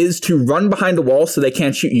instinct is to run behind a wall so they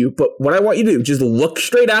can't shoot you. But what I want you to do, just look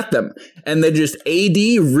straight at them and then just AD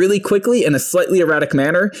really quickly in a slightly erratic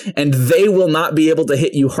manner, and they will not be able to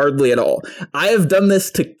hit you hardly at all. I have done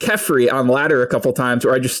this to Kefri on ladder a couple times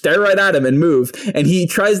where I just stare right at him and move, and he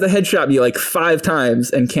tries to headshot me like 5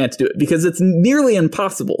 times and can't do it because it's nearly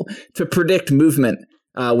impossible to predict movement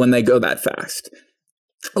when they go that fast.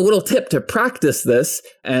 A little tip to practice this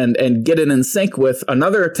and get it in sync with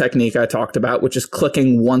another technique I talked about, which is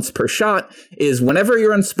clicking once per shot, is whenever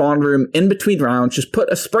you're in spawn room in between rounds, just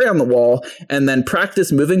put a spray on the wall and then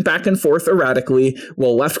practice moving back and forth erratically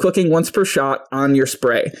while left clicking once per shot on your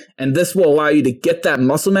spray. And this will allow you to get that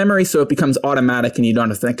muscle memory so it becomes automatic and you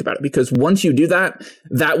don't have to think about it. Because once you do that,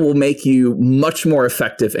 that will make you much more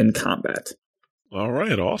effective in combat. All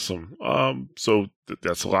right, awesome. So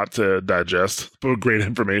that's a lot to digest, but great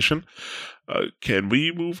information. Can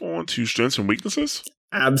we move on to strengths and weaknesses?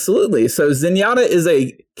 Absolutely. So Zenyatta is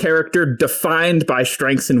a character defined by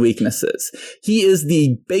strengths and weaknesses. He is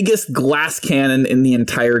the biggest glass cannon in the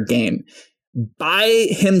entire game. By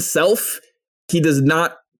himself, he does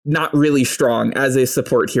not really strong as a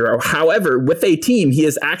support hero. However, with a team, he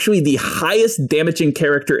is actually the highest damaging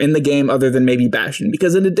character in the game other than maybe Bastion,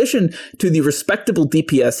 because in addition to the respectable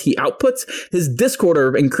DPS he outputs, his Discord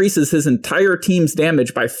Orb increases his entire team's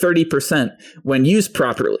damage by 30% when used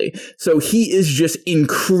properly. So he is just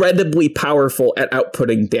incredibly powerful at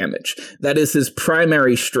outputting damage. That is his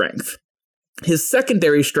primary strength. His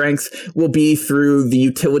secondary strengths will be through the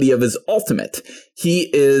utility of his ultimate.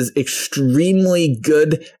 He is extremely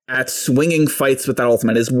good at swinging fights with that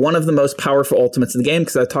ultimate. It is one of the most powerful ultimates in the game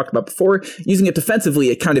because I talked about before. Using it defensively,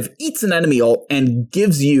 it kind of eats an enemy ult and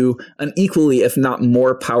gives you an equally, if not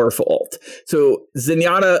more powerful ult. So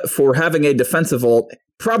Zenyatta, for having a defensive ult,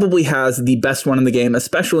 probably has the best one in the game,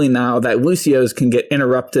 especially now that Lucio's can get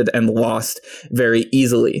interrupted and lost very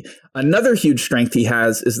easily. Another huge strength he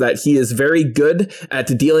has is that he is very good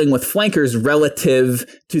at dealing with flankers relative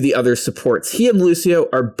to the other supports. He and Lucio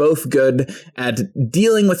are both good at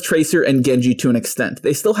dealing with Tracer and Genji to an extent.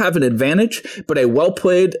 They still have an advantage, but a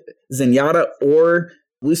well-played Zenyatta or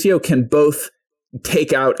Lucio can both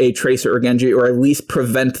take out a Tracer or Genji, or at least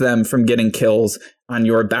prevent them from getting kills on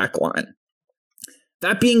your backline.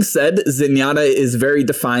 That being said, Zenyatta is very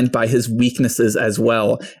defined by his weaknesses as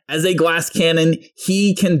well. As a glass cannon,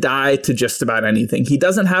 he can die to just about anything. He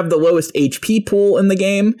doesn't have the lowest HP pool in the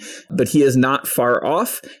game, but he is not far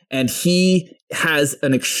off, and he has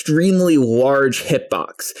an extremely large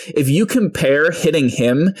hitbox. If you compare hitting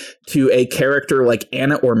him to a character like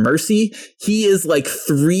Ana or Mercy, he is like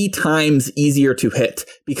 3 times easier to hit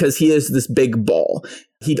because he is this big ball.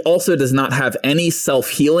 He also does not have any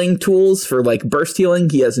self-healing tools for like burst healing.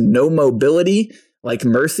 He has no mobility like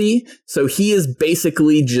Mercy. So he is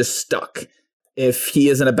basically just stuck. If he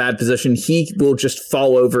is in a bad position, he will just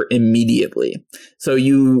fall over immediately. So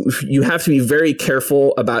you have to be very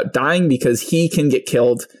careful about dying because he can get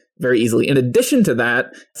killed very easily. In addition to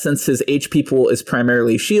that, since his HP pool is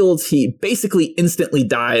primarily shields, he basically instantly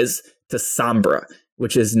dies to Sombra,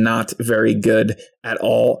 which is not very good at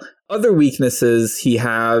all. Other weaknesses he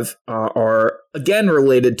have are, again,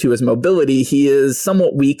 related to his mobility. He is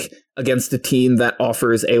somewhat weak against a team that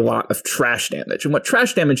offers a lot of trash damage. And what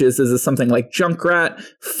trash damage is something like Junkrat,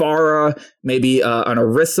 Pharah, maybe an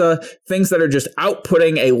Orisa, things that are just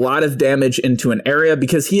outputting a lot of damage into an area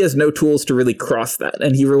because he has no tools to really cross that.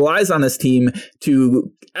 And he relies on his team to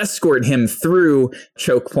escort him through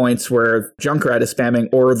choke points where Junkrat is spamming,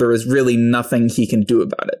 or there is really nothing he can do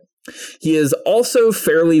about it. He is also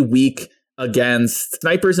fairly weak against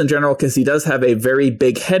snipers in general because he does have a very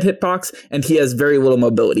big head hitbox and he has very little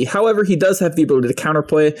mobility. However, he does have the ability to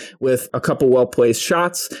counterplay with a couple well-placed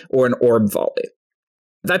shots or an orb volley.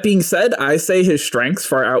 That being said, I say his strengths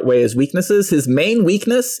far outweigh his weaknesses. His main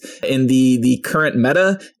weakness in the current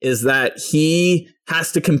meta is that he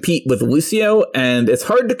has to compete with Lucio, and it's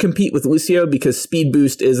hard to compete with Lucio because Speed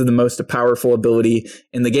Boost is the most powerful ability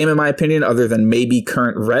in the game, in my opinion, other than maybe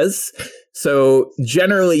current Res. So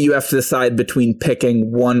generally you have to decide between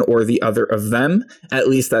picking one or the other of them, at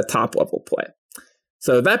least at top level play.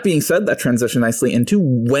 So that being said, that transitions nicely into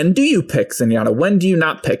when do you pick Zenyatta? When do you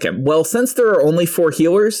not pick him? Well, since there are only 4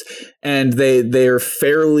 healers and they're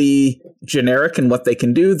fairly generic in what they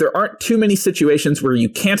can do, there aren't too many situations where you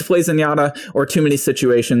can't play Zenyatta or too many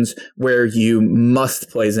situations where you must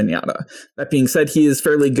play Zenyatta. That being said, he is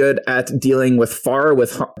fairly good at dealing with Pharah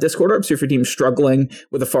with Discord Orb. So if your team's struggling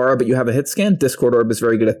with a Pharah but you have a hit scan, Discord Orb is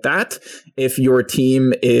very good at that. If your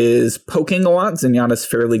team is poking a lot, Zenyatta's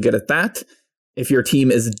fairly good at that. If your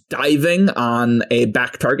team is diving on a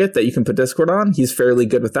back target that you can put Discord on, he's fairly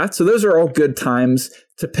good with that. So those are all good times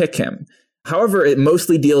to pick him. However, it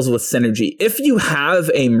mostly deals with synergy. If you have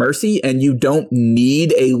a Mercy and you don't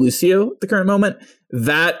need a Lucio at the current moment,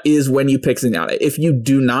 that is when you pick Zenyatta. If you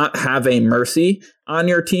do not have a Mercy on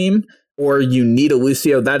your team or you need a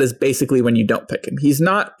Lucio, that is basically when you don't pick him. He's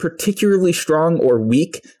not particularly strong or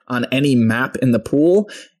weak on any map in the pool.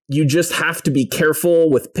 You just have to be careful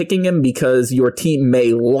with picking him because your team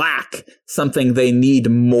may lack something they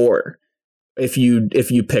need more if you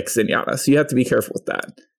pick Zenyatta. So you have to be careful with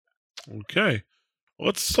that. Okay.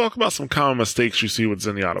 Let's talk about some common mistakes you see with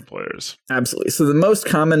Zenyatta players. Absolutely. So the most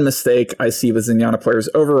common mistake I see with Zenyatta players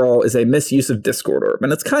overall is a misuse of Discord Orb.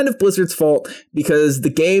 And it's kind of Blizzard's fault because the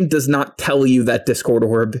game does not tell you that Discord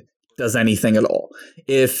Orb does anything at all.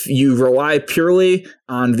 If you rely purely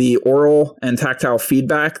on the oral and tactile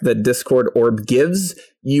feedback that Discord Orb gives,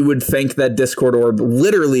 you would think that Discord Orb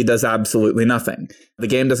literally does absolutely nothing. The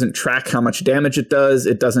game doesn't track how much damage it does.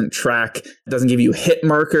 It doesn't give you hit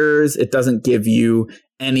markers. It doesn't give you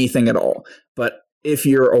anything at all. But if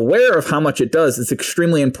you're aware of how much it does, it's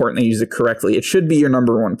extremely important to use it correctly. It should be your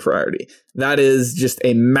number one priority. That is just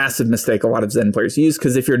a massive mistake a lot of Zen players use,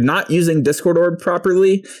 because if you're not using Discord Orb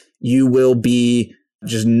properly, you will be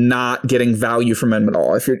just not getting value from him at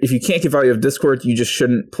all. If you can't get value of Discord, you just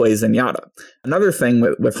shouldn't play Zenyatta. Another thing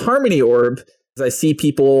with Harmony Orb is I see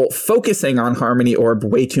people focusing on Harmony Orb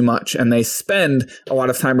way too much, and they spend a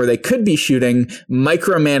lot of time where they could be shooting,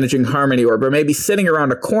 micromanaging Harmony Orb, or maybe sitting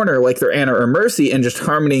around a corner like they're Ana or Mercy and just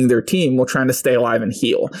harmonying their team while trying to stay alive and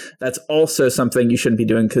heal. That's also something you shouldn't be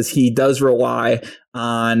doing because he does rely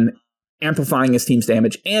on amplifying his team's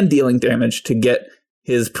damage and dealing damage to get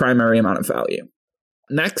his primary amount of value.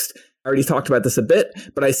 Next, I already talked about this a bit,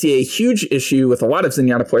 but I see a huge issue with a lot of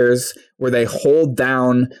Zenyatta players where they hold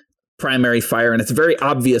down primary fire, and it's very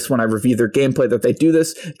obvious when I review their gameplay that they do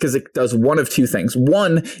this because it does one of two things.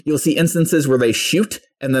 One, you'll see instances where they shoot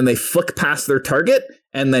and then they flick past their target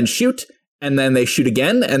and then shoot, and then they shoot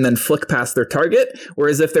again and then flick past their target.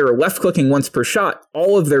 Whereas if they were left clicking once per shot,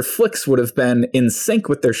 all of their flicks would have been in sync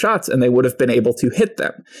with their shots and they would have been able to hit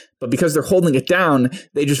them. But because they're holding it down,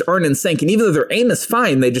 they just aren't in sync. And even though their aim is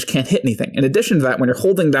fine, they just can't hit anything. In addition to that, when you're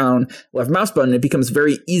holding down left mouse button, it becomes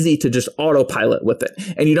very easy to just autopilot with it.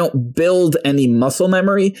 And you don't build any muscle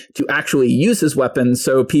memory to actually use his weapon.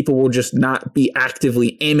 So people will just not be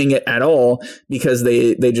actively aiming it at all because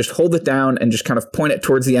they just hold it down and just kind of point it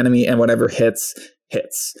towards the enemy, and whatever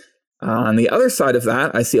hits. On the other side of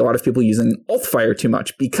that, I see a lot of people using alt fire too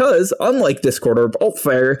much because, unlike Discord Orb, alt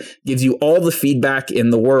fire gives you all the feedback in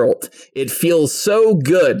the world. It feels so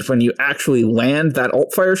good when you actually land that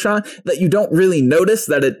alt fire shot that you don't really notice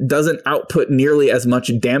that it doesn't output nearly as much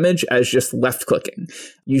damage as just left clicking.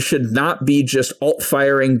 You should not be just alt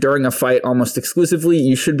firing during a fight almost exclusively.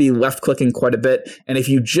 You should be left clicking quite a bit. And if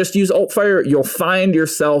you just use alt fire, you'll find your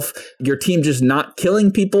team just not killing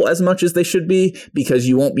people as much as they should be because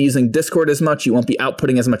you won't be using Discord as much, you won't be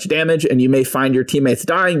outputting as much damage, and you may find your teammates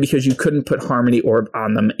dying because you couldn't put Harmony Orb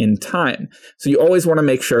on them in time. So you always want to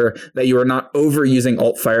make sure that you are not overusing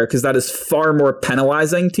alt fire because that is far more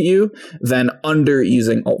penalizing to you than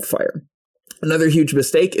underusing alt fire. Another huge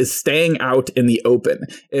mistake is staying out in the open.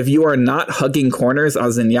 If you are not hugging corners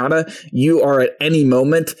on Zenyatta, you are at any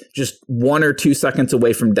moment just 1 or 2 seconds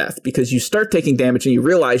away from death because you start taking damage and you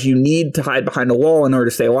realize you need to hide behind a wall in order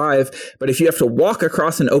to stay alive. But if you have to walk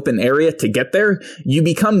across an open area to get there, you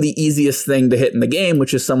become the easiest thing to hit in the game,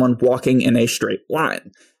 which is someone walking in a straight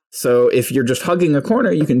line. So if you're just hugging a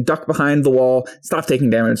corner, you can duck behind the wall, stop taking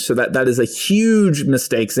damage. So that is a huge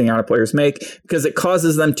mistake Zenyatta players make because it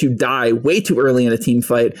causes them to die way too early in a team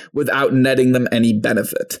fight without netting them any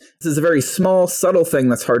benefit. This is a very small, subtle thing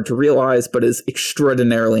that's hard to realize, but is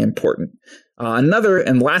extraordinarily important. Another,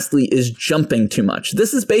 and lastly, is jumping too much.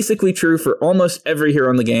 This is basically true for almost every hero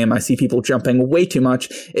in the game. I see people jumping way too much.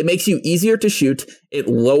 It makes you easier to shoot. It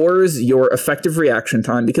lowers your effective reaction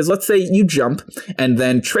time because let's say you jump and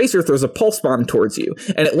then Tracer throws a pulse bomb towards you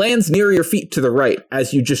and it lands near your feet to the right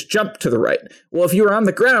as you just jump to the right. Well, if you were on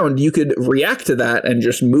the ground, you could react to that and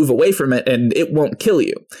just move away from it and it won't kill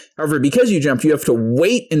you. However, because you jumped, you have to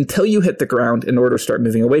wait until you hit the ground in order to start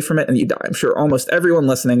moving away from it and you die. I'm sure almost everyone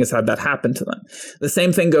listening has had that happen to them. The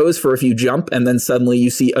same thing goes for if you jump and then suddenly you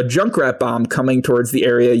see a Junkrat bomb coming towards the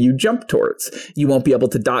area you jump towards. You won't be able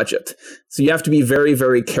to dodge it. So you have to be very,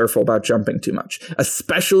 very careful about jumping too much,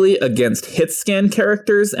 especially against hit scan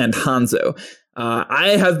characters and Hanzo.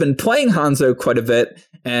 I have been playing Hanzo quite a bit,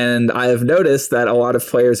 and I have noticed that a lot of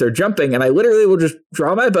players are jumping, and I literally will just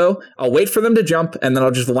draw my bow, I'll wait for them to jump, and then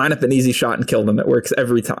I'll just line up an easy shot and kill them. It works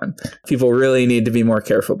every time. People really need to be more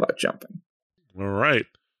careful about jumping. All right.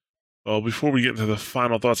 Well, before we get into the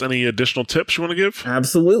final thoughts, any additional tips you want to give?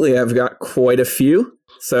 Absolutely. I've got quite a few.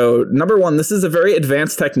 So, number one, this is a very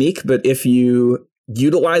advanced technique, but if you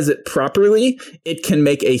utilize it properly, it can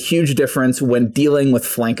make a huge difference when dealing with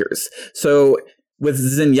flankers. So with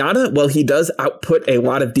Zenyatta, well, he does output a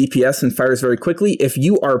lot of DPS and fires very quickly. If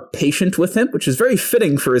you are patient with him, which is very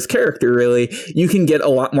fitting for his character, really, you can get a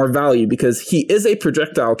lot more value because he is a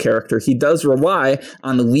projectile character. He does rely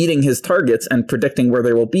on leading his targets and predicting where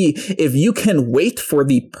they will be. If you can wait for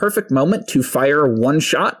the perfect moment to fire one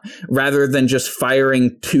shot rather than just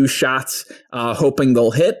firing two shots, hoping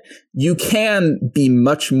they'll hit, you can be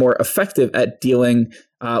much more effective at dealing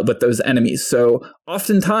with those enemies. So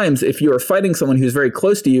oftentimes, if you are fighting someone who's very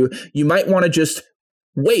close to you, you might want to just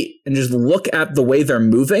wait and just look at the way they're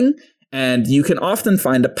moving. And you can often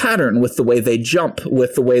find a pattern with the way they jump,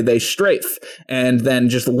 with the way they strafe, and then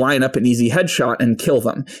just line up an easy headshot and kill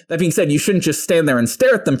them. That being said, you shouldn't just stand there and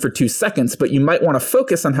stare at them for 2 seconds, but you might want to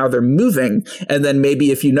focus on how they're moving. And then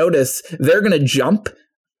maybe if you notice they're going to jump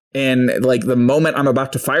in like the moment I'm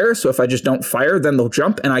about to fire. So if I just don't fire, then they'll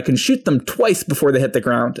jump and I can shoot them twice before they hit the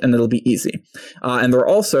ground and it'll be easy. And there are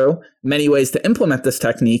also many ways to implement this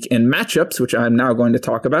technique in matchups, which I'm now going to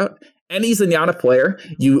talk about. Any Zenyatta player,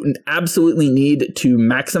 you absolutely need to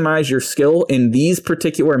maximize your skill in these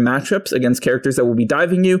particular matchups against characters that will be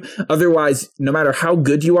diving you. Otherwise, no matter how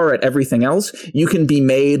good you are at everything else, you can be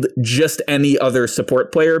made just any other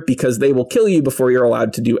support player because they will kill you before you're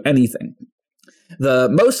allowed to do anything. The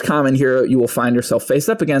most common hero you will find yourself face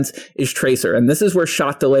up against is Tracer, and this is where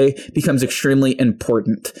shot delay becomes extremely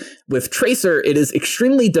important. With Tracer, it is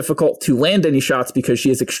extremely difficult to land any shots because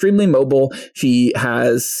she is extremely mobile. She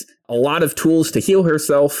has a lot of tools to heal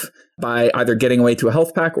herself by either getting away to a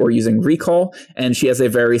health pack or using recall, and she has a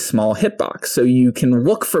very small hitbox. So you can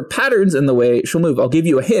look for patterns in the way she'll move. I'll give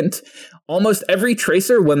you a hint. Almost every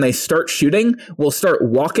Tracer, when they start shooting, will start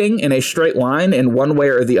walking in a straight line in one way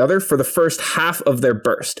or the other for the first half of their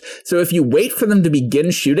burst. So if you wait for them to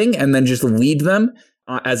begin shooting and then just lead them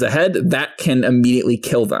as a head, that can immediately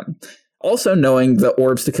kill them. Also, knowing the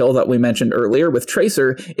orbs to kill that we mentioned earlier with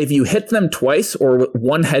Tracer, if you hit them twice or with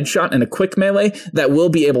one headshot in a quick melee, that will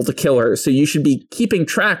be able to kill her. So you should be keeping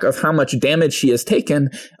track of how much damage she has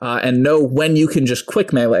taken and know when you can just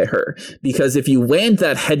quick melee her. Because if you land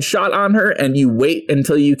that headshot on her and you wait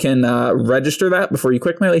until you can register that before you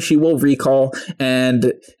quick melee, she will recall.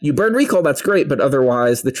 And you burn recall, that's great, but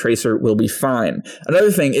otherwise the Tracer will be fine.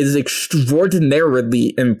 Another thing is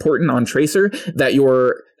extraordinarily important on Tracer that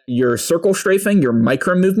your circle strafing, your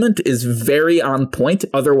micro movement is very on point.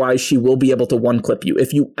 Otherwise, she will be able to one clip you.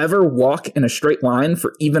 If you ever walk in a straight line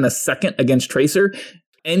for even a second against Tracer,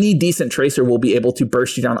 any decent Tracer will be able to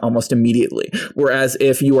burst you down almost immediately. Whereas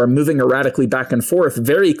if you are moving erratically back and forth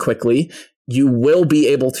very quickly, you will be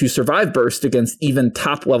able to survive burst against even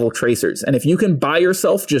top level Tracers. And if you can buy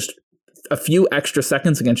yourself just a few extra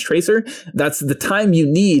seconds against Tracer, that's the time you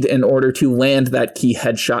need in order to land that key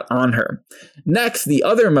headshot on her. Next, the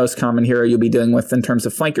other most common hero you'll be dealing with in terms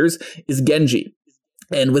of flankers is Genji.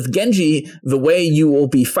 And with Genji, the way you will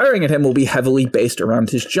be firing at him will be heavily based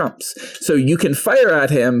around his jumps. So you can fire at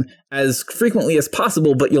him as frequently as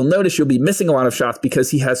possible, but you'll notice you'll be missing a lot of shots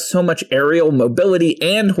because he has so much aerial mobility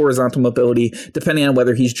and horizontal mobility, depending on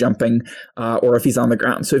whether he's jumping or if he's on the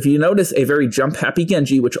ground. So if you notice a very jump-happy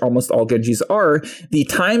Genji, which almost all Genjis are, the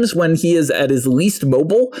times when he is at his least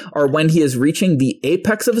mobile are when he is reaching the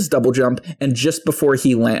apex of his double jump and just before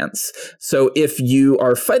he lands. So if you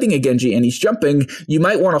are fighting a Genji and he's jumping, you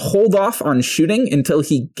might want to hold off on shooting until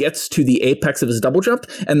he gets to the apex of his double jump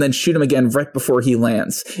and then shoot him again right before he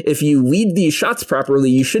lands. If if you lead these shots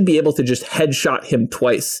properly, you should be able to just headshot him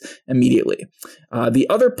twice immediately. The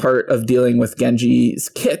other part of dealing with Genji's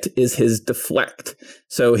kit is his deflect.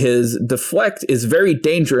 So his deflect is very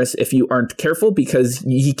dangerous if you aren't careful, because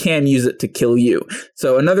he can use it to kill you.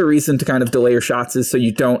 So another reason to kind of delay your shots is so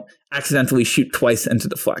you don't accidentally shoot twice into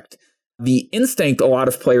deflect. The instinct a lot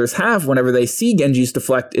of players have whenever they see Genji's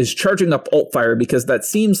deflect is charging up ult fire, because that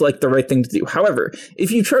seems like the right thing to do. However,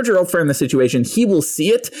 if you charge your ult fire in this situation, he will see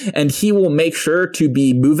it and he will make sure to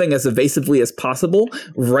be moving as evasively as possible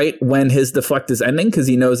right when his deflect is ending, because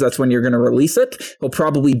he knows that's when you're going to release it. He'll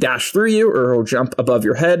probably dash through you or he'll jump above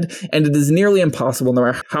your head, and it is nearly impossible, no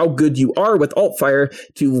matter how good you are with ult fire,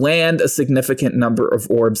 to land a significant number of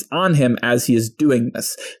orbs on him as he is doing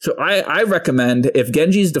this. So I recommend, if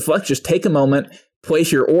Genji's deflect, just take a moment,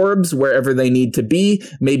 place your orbs wherever they need to be,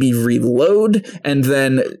 maybe reload, and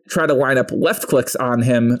then try to line up left clicks on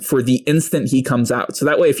him for the instant he comes out. So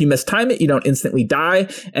that way, if you mistime it, you don't instantly die.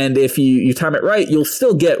 And if you time it right, you'll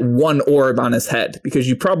still get one orb on his head, because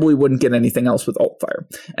you probably wouldn't get anything else with ult fire.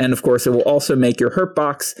 And of course, it will also make your hurt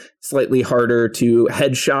box slightly harder to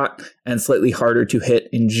headshot and slightly harder to hit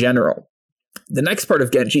in general. The next part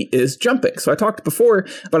of Genji is jumping. So I talked before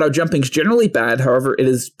about how jumping is generally bad. However, it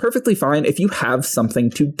is perfectly fine if you have something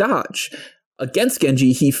to dodge. Against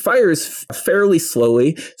Genji, he fires fairly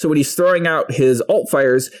slowly, so when he's throwing out his ult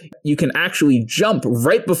fires, you can actually jump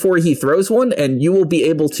right before he throws one, and you will be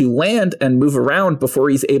able to land and move around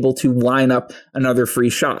before he's able to line up another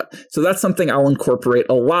free shot. So that's something I'll incorporate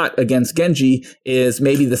a lot against Genji, is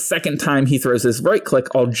maybe the second time he throws his right click,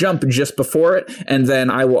 I'll jump just before it, and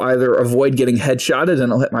then I will either avoid getting headshotted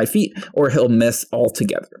and I'll hit my feet, or he'll miss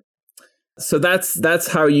altogether. So that's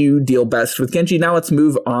how you deal best with Genji. Now let's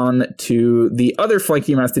move on to the other flank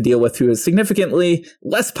team has to deal with, who is significantly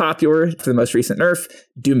less popular for the most recent nerf,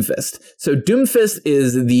 Doomfist. So Doomfist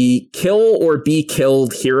is the kill or be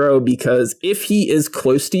killed hero, because if he is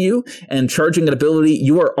close to you and charging an ability,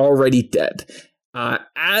 you are already dead.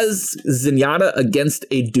 As Zenyatta against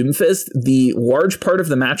a Doomfist, the large part of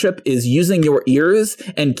the matchup is using your ears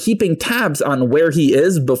and keeping tabs on where he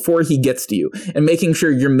is before he gets to you, and making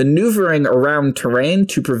sure you're maneuvering around terrain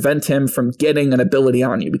to prevent him from getting an ability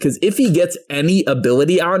on you. Because if he gets any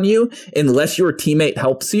ability on you, unless your teammate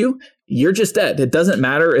helps you, you're just dead. It doesn't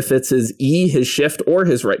matter if it's his E, his shift, or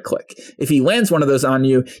his right click. If he lands one of those on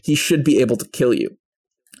you, he should be able to kill you.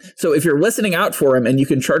 So if you're listening out for him and you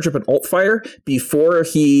can charge up an ult fire before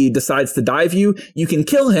he decides to dive you, you can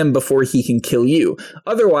kill him before he can kill you.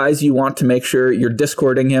 Otherwise, you want to make sure you're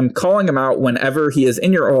discording him, calling him out whenever he is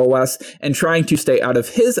in your LOS, and trying to stay out of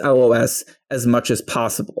his LOS as much as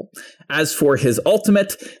possible. As for his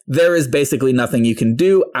ultimate, there is basically nothing you can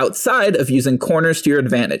do outside of using corners to your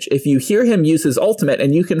advantage. If you hear him use his ultimate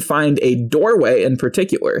and you can find a doorway in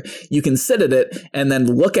particular, you can sit at it and then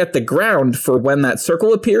look at the ground for when that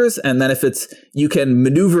circle appears, and then if it's, you can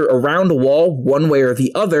maneuver around a wall one way or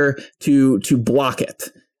the other to block it.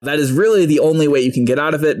 That is really the only way you can get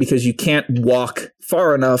out of it, because you can't walk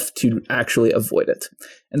far enough to actually avoid it.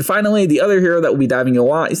 And finally, the other hero that will be diving you a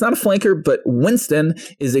lot, he's not a flanker, but Winston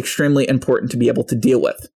is extremely important to be able to deal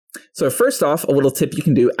with. So first off, a little tip you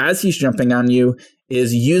can do as he's jumping on you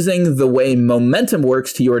is using the way momentum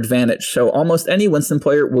works to your advantage. So almost any Winston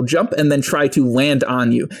player will jump and then try to land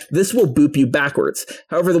on you. This will boop you backwards.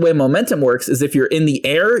 However, the way momentum works is if you're in the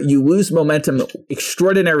air, you lose momentum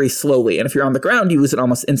extraordinarily slowly. And if you're on the ground, you lose it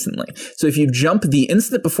almost instantly. So if you jump the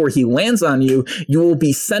instant before he lands on you, you will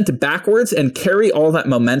be sent backwards and carry all that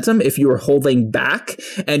momentum if you are holding back,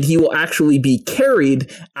 and he will actually be carried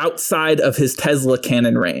outside of his Tesla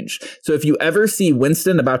cannon range. So if you ever see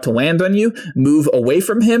Winston about to land on you, move away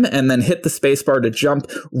from him and then hit the spacebar to jump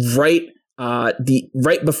right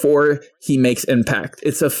before he makes impact.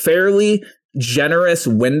 It's a fairly generous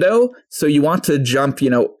window, so you want to jump,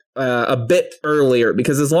 a bit earlier,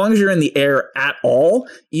 because as long as you're in the air at all,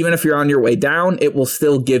 even if you're on your way down, it will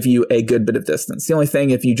still give you a good bit of distance. The only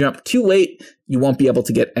thing, if you jump too late, you won't be able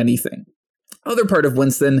to get anything. Other part of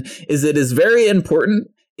Winston is it is very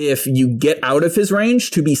important, if you get out of his range,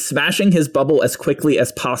 to be smashing his bubble as quickly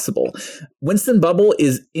as possible. Winston bubble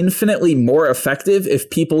is infinitely more effective if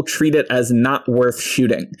people treat it as not worth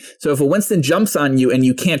shooting. So if a Winston jumps on you and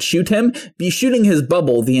you can't shoot him, be shooting his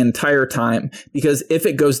bubble the entire time, because if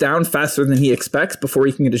it goes down faster than he expects before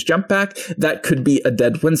he can get his jump back, that could be a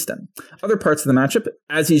dead Winston. Other parts of the matchup,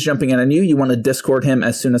 as he's jumping in on you, you want to discord him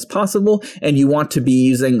as soon as possible, and you want to be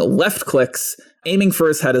using left clicks, aiming for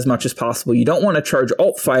his head as much as possible. You don't want to charge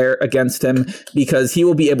ult fire against him, because he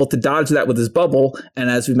will be able to dodge that with his bubble. And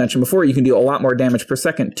as we mentioned before, you can do a lot more damage per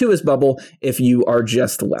second to his bubble if you are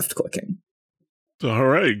just left clicking. All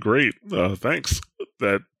right, great. Thanks.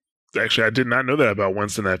 That actually, I did not know that about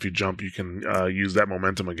Winston. That if you jump, you can use that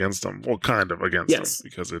momentum against them. Well, kind of against them,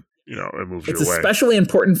 because it moves it's your way. It's especially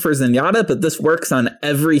important for Zenyatta, but this works on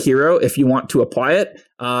every hero if you want to apply it.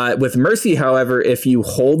 With Mercy, however, if you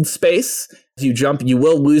hold space as you jump, you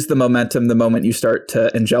will lose the momentum the moment you start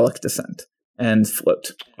to angelic descent and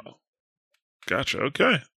float. Oh, gotcha.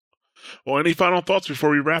 Okay. Well, any final thoughts before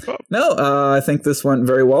we wrap up? No, I think this went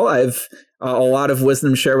very well. I've a lot of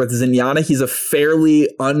wisdom to share with Zenyatta. He's a fairly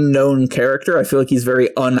unknown character. I feel like he's very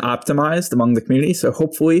unoptimized among the community. So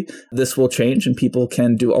hopefully this will change and people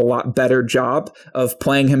can do a lot better job of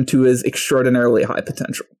playing him to his extraordinarily high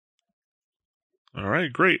potential. All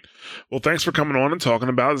right, great. Well, thanks for coming on and talking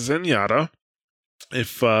about Zenyatta.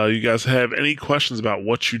 If you guys have any questions about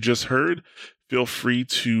what you just heard, feel free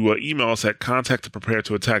to email us at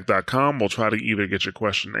contact@preparetoattack.com. We'll try to either get your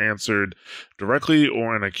question answered directly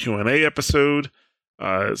or in a Q&A episode.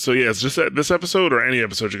 So yeah, it's just this episode or any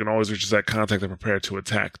episode, you can always reach us at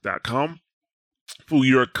contact@preparetoattack.com. Fu,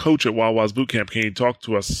 you're a coach at Wawa's Bootcamp. Can you talk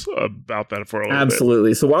to us about that for a little bit?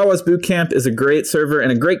 Absolutely. So Wawa's Bootcamp is a great server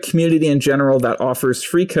and a great community in general that offers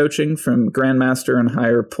free coaching from Grandmaster and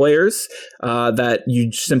higher players that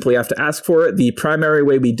you simply have to ask for it. The primary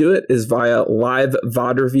way we do it is via live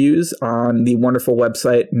VOD reviews on the wonderful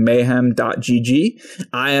website mayhem.gg.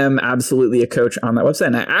 I am absolutely a coach on that website,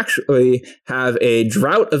 and I actually have a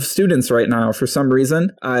drought of students right now. For some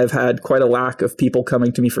reason, I've had quite a lack of people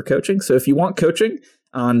coming to me for coaching. So if you want coaching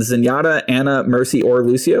on Zenyatta, Anna, Mercy, or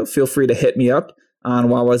Lucio, feel free to hit me up on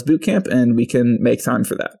Wawa's Bootcamp and we can make time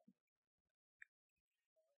for that.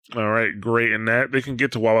 All right, great. And that they can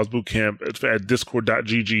get to Wawa's Bootcamp at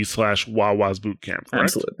discord.gg/Wawa's Bootcamp, correct?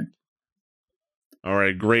 Absolutely. All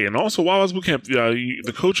right, great. And also Wawa's Bootcamp,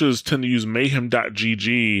 the coaches tend to use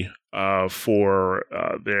mayhem.gg for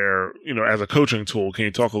their, as a coaching tool. Can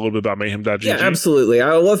you talk a little bit about mayhem.gg? Yeah, absolutely.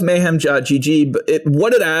 I love mayhem.gg, but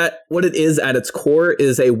what it is at its core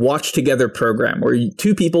is a watch together program where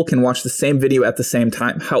two people can watch the same video at the same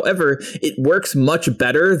time. However, it works much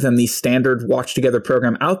better than the standard watch together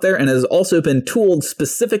program out there and has also been tooled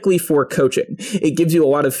specifically for coaching. It gives you a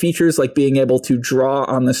lot of features like being able to draw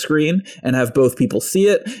on the screen and have both people see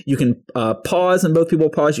it. You can pause and both people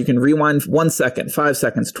pause. You can rewind 1 second, 5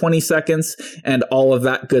 seconds, 20 seconds, and all of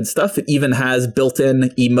that good stuff. It even has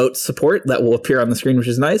built-in emote support that will appear on the screen, which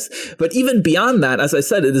is nice. But even beyond that, as I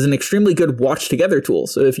said, it is an extremely good watch together tool.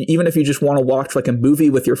 So even if you just want to watch like a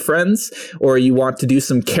movie with your friends, or you want to do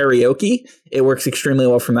some karaoke, it works extremely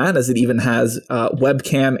well from that, as it even has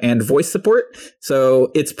webcam and voice support.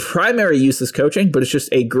 So its primary use is coaching, but it's just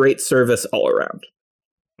a great service all around.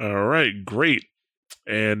 All right, great.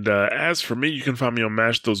 And as for me, you can find me on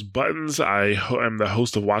Mash Those Buttons. I am the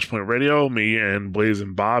host of Watchpoint Radio, me and Blaze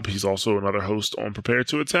and Bob. He's also another host on Prepare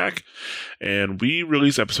to Attack. And we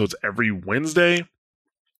release episodes every Wednesday,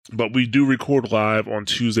 but we do record live on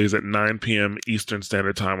Tuesdays at 9 p.m. Eastern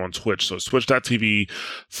Standard Time on Twitch. So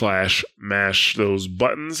twitch.tv/mash those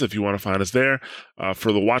buttons if you want to find us there.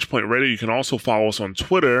 For the Watchpoint Radio, you can also follow us on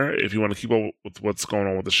Twitter if you want to keep up with what's going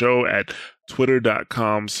on with the show at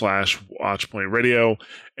twitter.com/watchpointradio.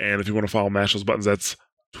 And if you want to follow Mash Those Buttons, that's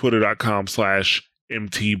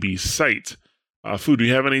twitter.com/mtbsite. Fu, do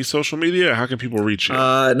you have any social media? How can people reach you?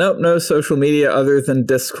 No social media other than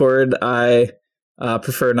Discord. I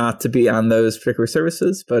prefer not to be on those particular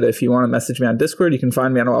services, but if you want to message me on Discord, you can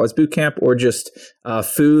find me on Wawa's Bootcamp or just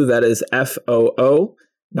Foo, that is FOO,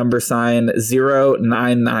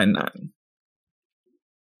 #0999.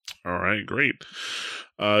 All right, great.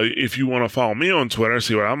 If you want to follow me on Twitter,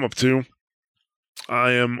 see what I'm up to,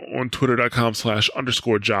 I am on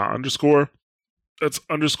twitter.com/_ja_. That's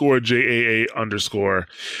 _JAA_.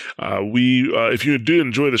 If you do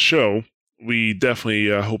enjoy the show, we definitely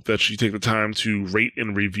hope that you take the time to rate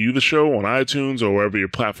and review the show on iTunes or wherever your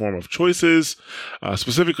platform of choice is.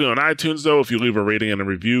 Specifically on iTunes, though, if you leave a rating and a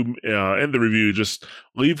review, in the review, just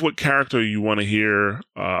leave what character you want to hear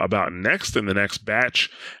about next in the next batch,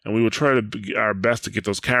 and we will try to do our best to get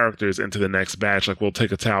those characters into the next batch. Like, we'll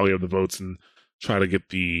take a tally of the votes and try to get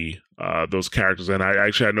those characters. And I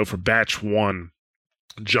know for batch 1,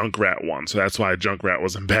 Junkrat won, so that's why Junkrat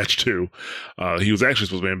was in batch 2. He was actually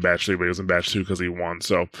supposed to be in batch 3, but he was in batch 2 because he won.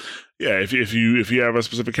 So yeah, if you have a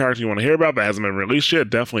specific character you want to hear about that hasn't been released yet,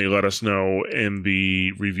 definitely let us know in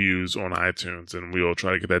the reviews on iTunes, and we will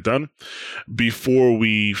try to get that done. Before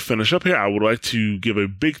we finish up here, I would like to give a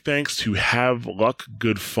big thanks to Have Luck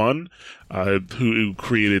Good Fun, who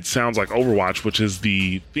created Sounds Like Overwatch, which is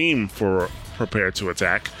the theme for prepare to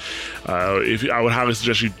attack. I would highly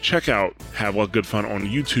suggest you check out Have Luck Good Fun on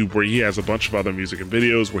YouTube, where he has a bunch of other music and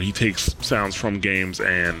videos where he takes sounds from games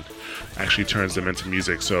and actually turns them into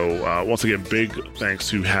music. So once again, big thanks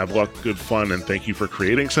to Have Luck Good Fun, and thank you for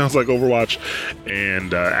creating Sounds Like Overwatch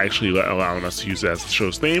and actually allowing us to use that as the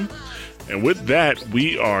show's theme. And with that,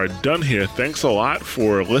 we are done here. Thanks a lot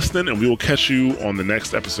for listening, and we will catch you on the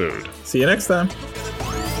next episode. See you next time.